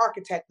the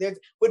architect. There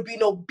would be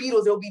no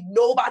Beatles. There would be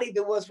nobody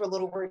that was for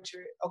Little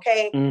Richard,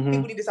 okay? Mm-hmm.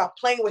 People need to stop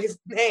playing with his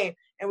name.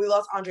 And we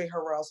lost Andre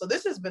Harrell. So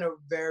this has been a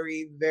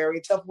very,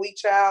 very tough week,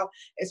 child,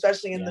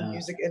 especially in the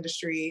music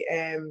industry.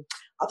 And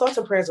our thoughts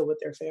and prayers are with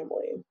their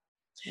family.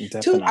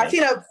 I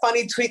seen a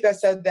funny tweet that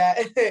said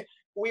that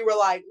we were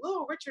like,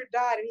 Little Richard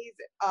died and he's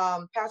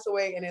passed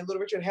away, and then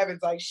Little Richard in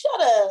heaven's like,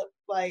 shut up.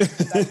 Like,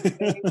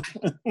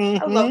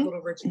 I love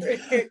Little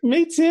Richard.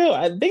 Me too.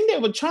 I think they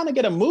were trying to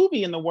get a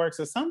movie in the works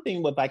or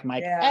something with like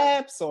Mike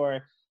Epps,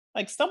 or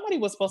like somebody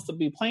was supposed to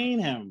be playing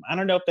him. I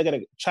don't know if they're going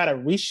to try to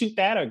reshoot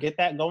that or get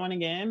that going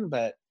again,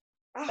 but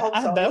I hope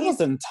so. That was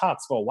in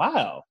talks for a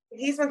while.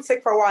 He's been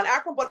sick for a while. And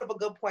Akram brought up a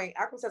good point.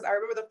 Akram says, I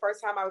remember the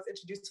first time I was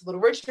introduced to Little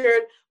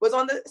Richard was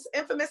on the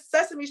infamous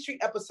Sesame Street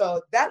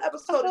episode. That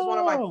episode is one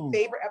of my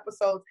favorite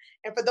episodes.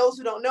 And for those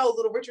who don't know,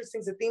 Little Richard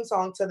sings a theme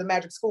song to the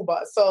Magic School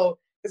Bus. So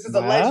this is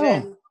a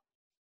legend.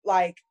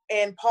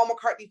 And Paul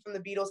McCartney from the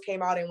Beatles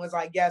came out and was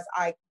like, yes,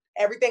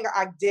 everything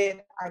I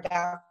did, I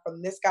got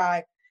from this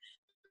guy.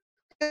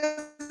 There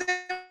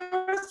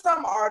were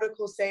some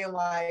articles saying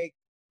like,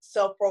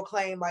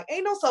 self-proclaimed, like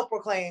ain't no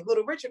self-proclaimed.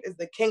 Little Richard is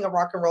the king of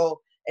rock and roll,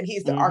 and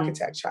he's the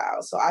architect,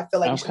 child. So I feel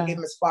like we should give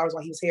him his flowers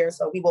while he was here.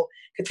 So we will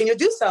continue to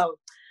do so.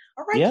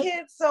 All right,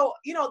 kids. So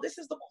this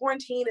is the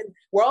quarantine, and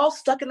we're all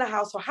stuck in the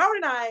house. So Howard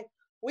and I,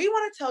 we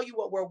want to tell you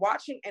what we're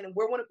watching, and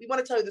we want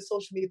to tell you the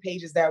social media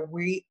pages that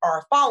we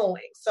are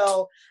following.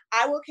 So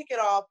I will kick it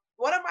off.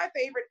 One of my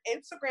favorite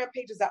Instagram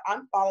pages that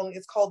I'm following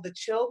is called The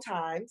Chill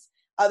Times.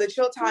 The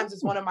Chill Times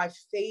is one of my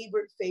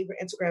favorite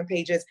Instagram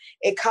pages.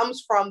 It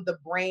comes from the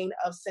brain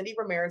of Cindy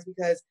Ramirez,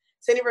 because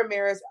Cindy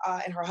Ramirez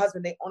and her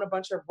husband, they own a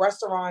bunch of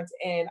restaurants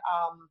and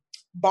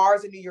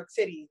bars in New York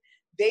City.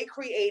 They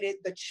created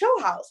the Chill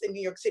House in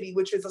New York City,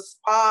 which is a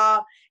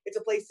spa. It's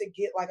a place to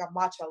get like a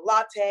matcha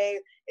latte.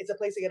 It's a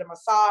place to get a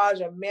massage,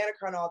 a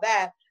manicure, and all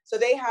that. So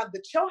they have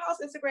the Chill House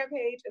Instagram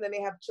page, and then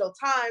they have Chill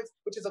Times,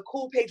 which is a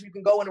cool page where you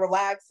can go and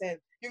relax, and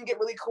you can get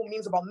really cool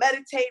memes about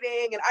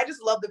meditating. And I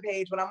just love the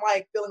page. When I'm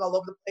like feeling all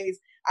over the place,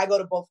 I go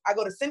to both. I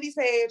go to Cindy's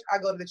page, I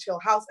go to the Chill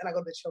House, and I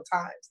go to the Chill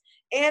Times.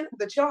 And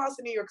the Chill House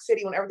in New York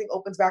City, when everything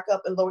opens back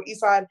up in Lower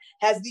East Side,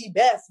 has the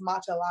best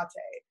matcha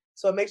latte.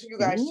 So make sure you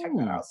guys check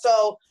that out.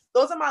 So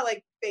those are my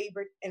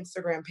favorite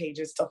Instagram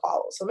pages to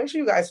follow. So make sure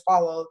you guys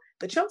follow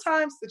the Chill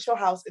Times, the Chill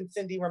House, and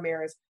Cindy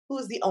Ramirez, who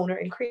is the owner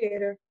and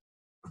creator.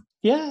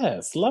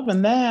 Yes,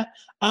 loving that.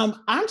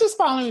 I'm just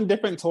following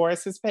different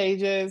tourists'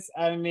 pages.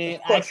 I mean,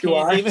 of course you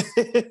are. Even,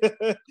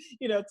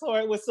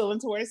 we're still in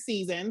tourist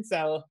season,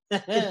 so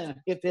but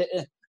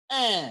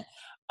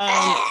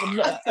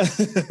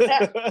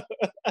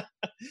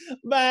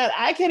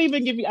I can't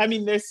even give you. I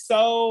mean, there's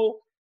so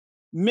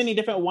many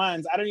different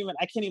ones. I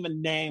can't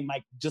even name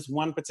like just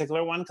one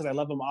particular one because I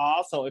love them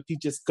all. So if you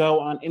just go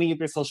on any of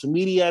your social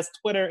medias,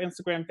 Twitter,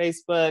 Instagram,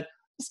 Facebook,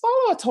 just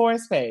follow a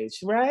Taurus page,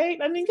 right?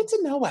 I mean, get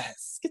to know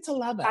us, get to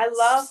love us.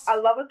 I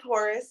love a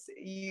Taurus.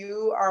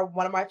 You are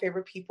one of my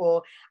favorite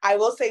people. I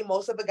will say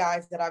most of the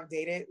guys that I've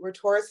dated were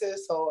Tauruses.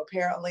 So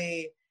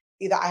apparently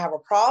either I have a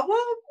problem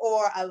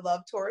or I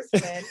love Taurus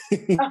men.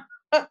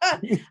 A lot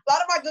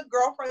of my good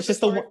girlfriends. It's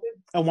just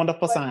a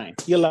wonderful sign.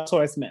 You love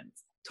Taurus men.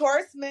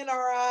 Taurus men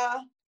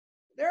are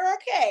they're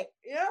okay.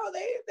 You know,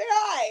 they're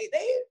all right.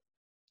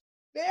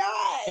 They're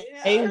all right.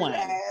 You know what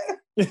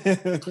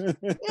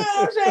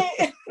I'm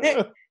saying?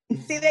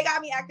 See, they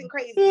got me acting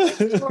crazy.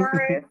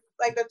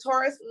 Like the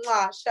Taurus,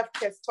 chef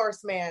kiss,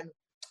 Taurus man.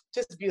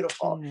 Just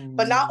beautiful.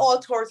 But not all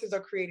Tauruses are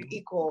created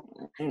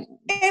equal.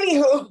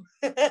 Anywho.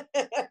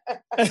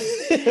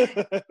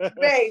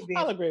 Baby.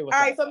 I'll agree with all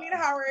that. right, so me and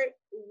Howard,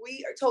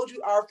 we told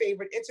you our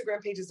favorite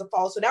Instagram pages to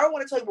follow. So now we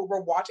want to tell you what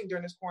we're watching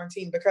during this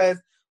quarantine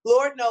because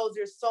Lord knows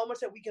there's so much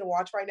that we can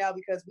watch right now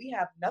because we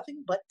have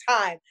nothing but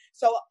time.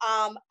 So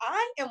I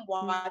am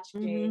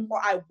watching, or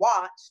I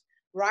watched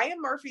Ryan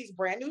Murphy's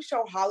brand new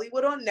show,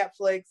 Hollywood on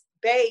Netflix.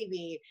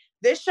 Baby,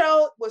 this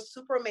show was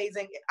super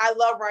amazing. I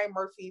love Ryan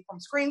Murphy, from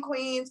Scream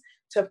Queens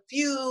to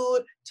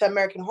Feud to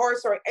American Horror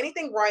Story.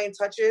 Anything Ryan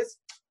touches,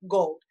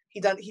 gold. He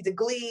did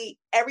Glee,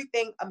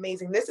 everything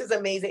amazing. This is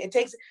amazing. It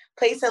takes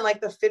place in like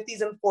the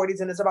 50s and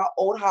 40s, and it's about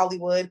old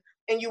Hollywood.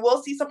 And you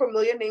will see some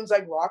familiar names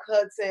like Rock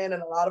Hudson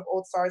and a lot of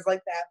old stars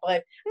like that.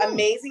 But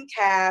amazing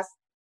cast,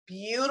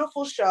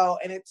 beautiful show,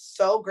 and it's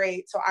so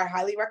great. So I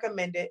highly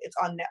recommend it. It's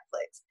on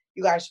Netflix.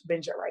 You guys should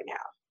binge it right now.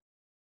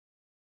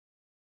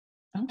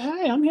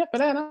 Okay, I'm here for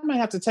that. I might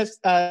have to check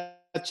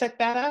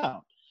that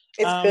out.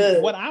 It's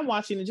good. What I'm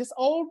watching is just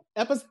old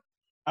episodes.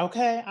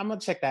 Okay, I'm gonna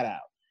check that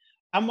out.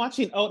 I'm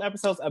watching old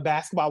episodes of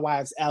Basketball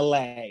Wives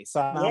LA. So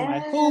I'm on my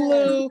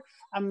Hulu.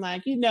 I'm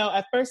like,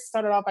 at first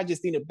started off, I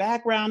just needed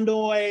background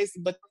noise,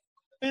 but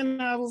then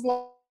I was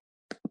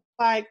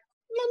like,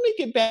 let me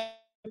get back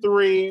to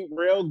 3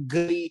 real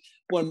goody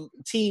when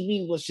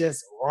TV was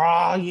just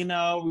raw,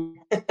 TV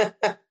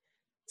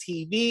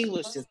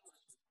was just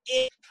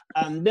it.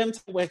 Them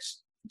which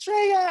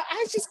Drea,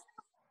 I just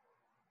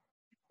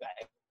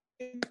bad.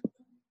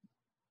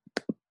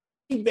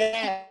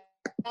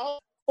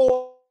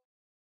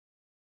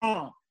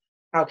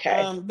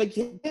 Okay. But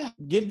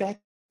get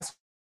back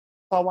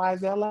to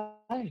Wives LA.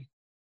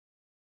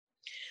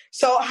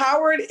 So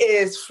Howard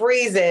is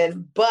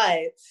freezing,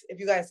 but if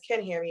you guys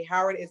can hear me,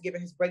 Howard is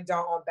giving his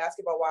breakdown on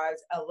Basketball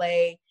Wives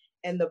LA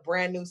and the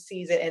brand new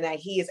season, and that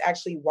he is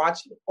actually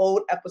watching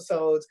old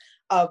episodes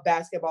of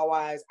Basketball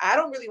Wives. I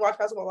don't really watch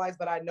Basketball Wives,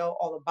 but I know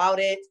all about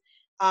it.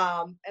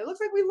 It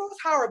looks like we lost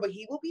Howard, but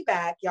he will be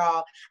back,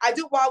 y'all.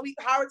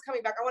 Howard's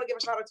coming back, I want to give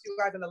a shout out to you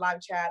guys in the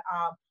live chat.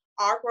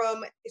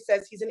 Akram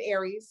says he's an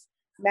Aries.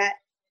 Matt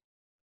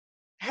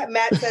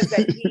says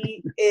that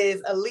he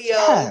is a Leo.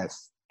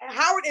 Yes.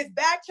 Howard is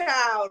back,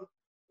 child.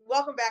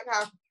 Welcome back,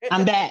 Howard.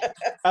 I'm back.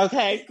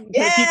 Okay.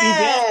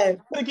 Yes.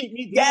 Keep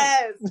me down.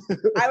 Yes.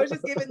 I was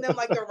just giving them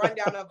like the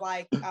rundown of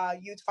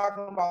you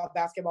talking about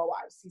Basketball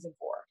Wives season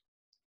 4.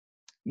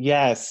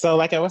 Yes. So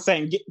like I was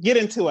saying, get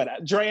into it.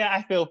 Drea,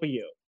 I feel for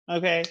you.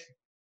 Okay.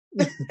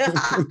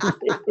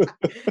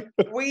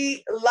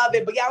 We love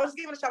it. But yeah, I was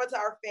giving a shout out to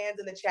our fans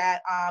in the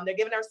chat. They're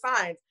giving our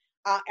signs.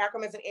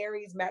 Akram is an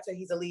Aries. Matt said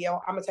he's a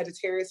Leo. I'm a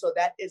Sagittarius. So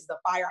that is the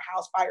fire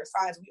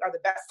signs. We are the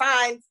best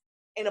signs.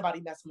 Ain't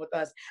nobody messing with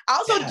us. I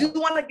also do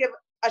want to give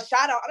a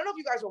shout out. I don't know if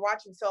you guys were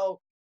watching. So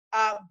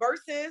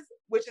Versus,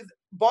 which is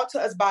brought to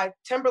us by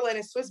Timberland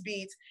and Swiss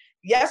Beats.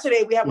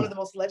 Yesterday, we had one of the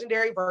most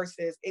legendary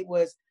verses. It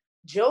was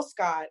Jill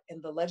Scott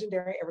and the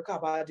legendary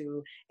Erykah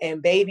Badu.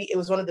 And baby, it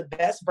was one of the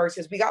best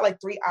verses. We got like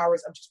 3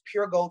 hours of just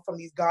pure gold from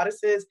these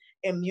goddesses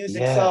and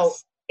music. Yes. So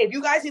if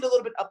you guys need a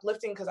little bit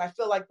uplifting, because I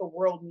feel like the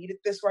world needed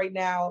this right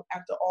now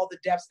after all the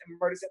deaths and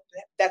murders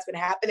that's been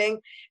happening,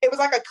 it was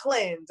like a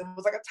cleanse. It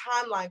was like a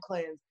timeline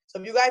cleanse. So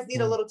if you guys need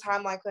a little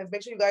timeline cleanse,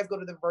 make sure you guys go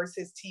to the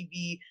Versus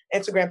TV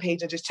Instagram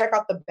page and just check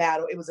out the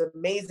battle. It was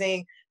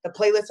amazing. The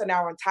playlists are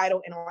now on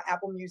Tidal and on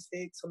Apple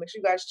Music. So make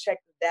sure you guys check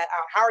that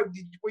out. Howard,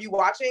 were you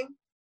watching?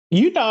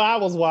 I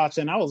was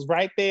watching. I was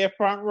right there,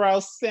 front row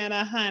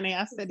center, honey.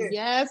 I said,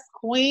 yes,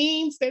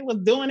 queens. They was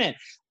doing it.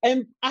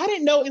 And I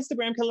didn't know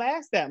Instagram could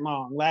last that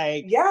long.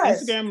 Like,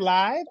 Instagram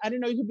Live, I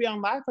didn't know you could be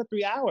on live for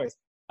 3 hours.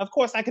 Of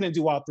course, I couldn't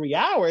do all 3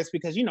 hours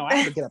because, I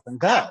had to get up and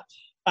go.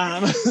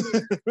 Well,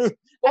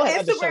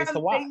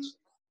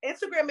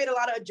 Instagram made a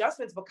lot of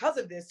adjustments because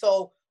of this.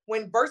 So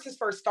when Versus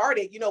first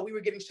started, we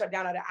were getting shut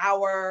down at an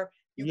hour.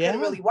 You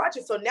couldn't really watch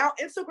it. So now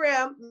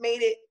Instagram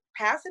made it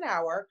past an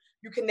hour.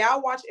 You can now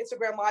watch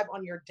Instagram Live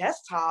on your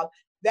desktop.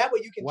 That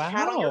way you can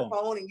chat on your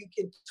phone and you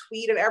can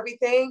tweet and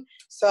everything.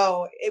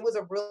 So it was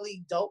a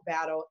really dope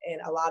battle and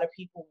a lot of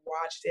people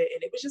watched it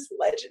and it was just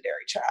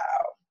legendary,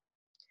 child.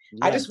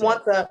 I just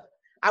want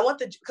I want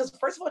because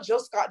first of all, Jill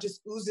Scott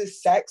just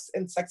oozes sex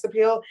and sex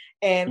appeal,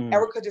 and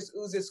Erica just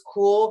oozes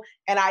cool.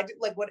 And I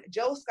like when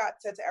Jill Scott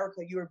said to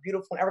Erica, "You are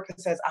beautiful," and Erica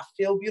says, "I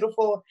feel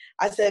beautiful."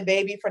 I said,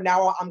 "Baby, from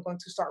now on, I'm going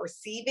to start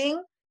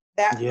receiving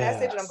that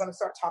message, and I'm going to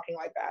start talking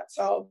like that."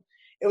 So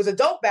it was a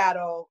dope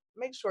battle.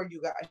 Make sure you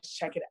guys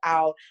check it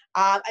out.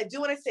 I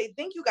do want to say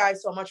thank you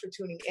guys so much for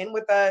tuning in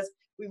with us.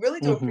 We really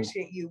do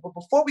appreciate you. But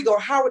before we go,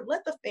 Howard,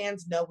 let the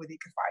fans know where they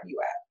can find you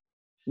at.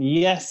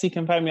 Yes, you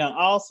can find me on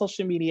all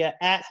social media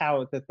at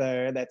Howard the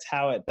Third. That's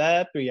Howard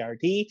the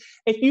 3RD.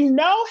 If you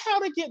know how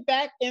to get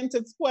back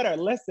into Twitter,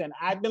 listen,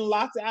 I've been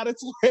locked out of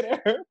Twitter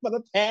for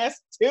the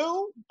past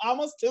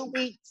almost 2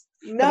 weeks.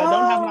 No, I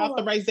don't have an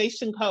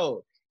authorization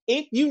code.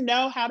 If you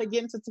know how to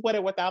get into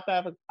Twitter without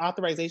the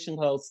authorization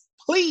codes,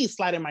 please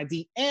slide in my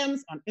DMs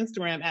on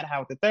Instagram at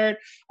Howard the Third.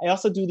 I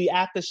also do the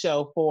after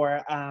show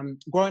for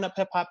Growing Up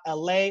Hip Hop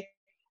LA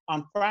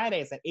on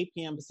Fridays at 8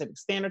 p.m. Pacific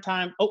Standard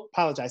Time.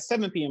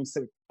 7 p.m.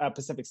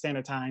 Pacific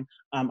Standard Time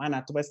on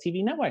AfterBuzz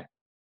TV Network.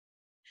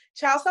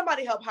 Child,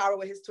 somebody help Howard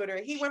with his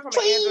Twitter. He went from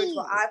an Android to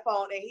an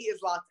iPhone and he is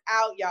locked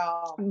out,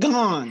 y'all.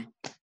 Gone.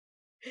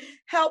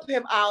 Help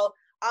him out.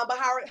 But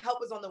Howard,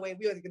 help is on the way.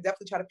 We can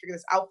definitely try to figure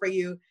this out for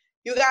you.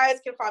 You guys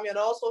can find me on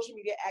all social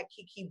media at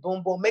Kiki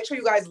Boom Boom. Make sure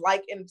you guys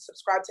like and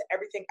subscribe to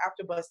everything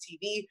AfterBuzz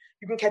TV.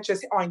 You can catch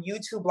us on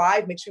YouTube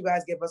Live. Make sure you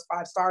guys give us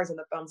 5 stars and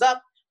a thumbs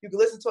up. You can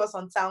listen to us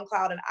on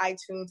SoundCloud and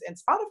iTunes and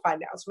Spotify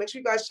now. So make sure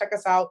you guys check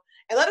us out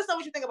and let us know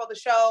what you think about the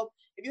show.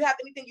 If you have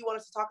anything you want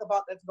us to talk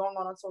about that's going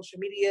on social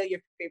media, your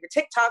favorite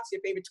TikToks,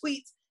 your favorite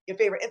tweets, your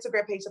favorite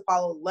Instagram page to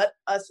follow, let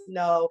us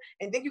know.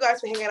 And thank you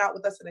guys for hanging out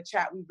with us in the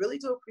chat. We really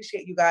do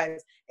appreciate you guys.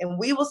 And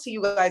we will see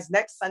you guys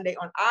next Sunday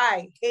on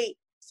I Hate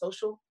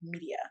Social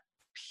Media.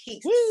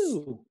 Peace.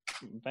 Woo.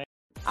 Bye.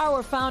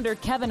 Our founder,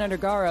 Kevin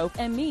Undergaro,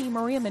 and me,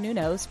 Maria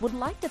Menounos, would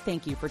like to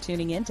thank you for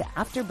tuning in to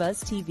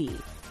AfterBuzz TV.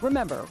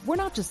 Remember, we're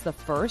not just the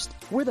first,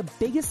 we're the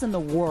biggest in the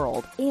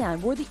world,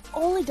 and we're the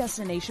only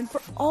destination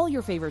for all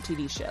your favorite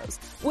TV shows.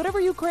 Whatever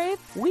you crave,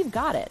 we've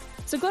got it.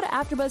 So go to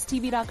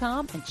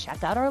AfterBuzzTV.com and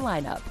check out our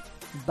lineup.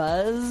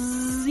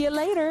 Buzz you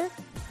later.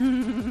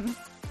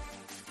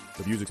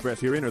 The views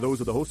expressed herein are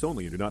those of the hosts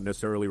only and do not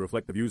necessarily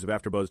reflect the views of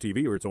AfterBuzz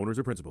TV or its owners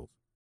or principals.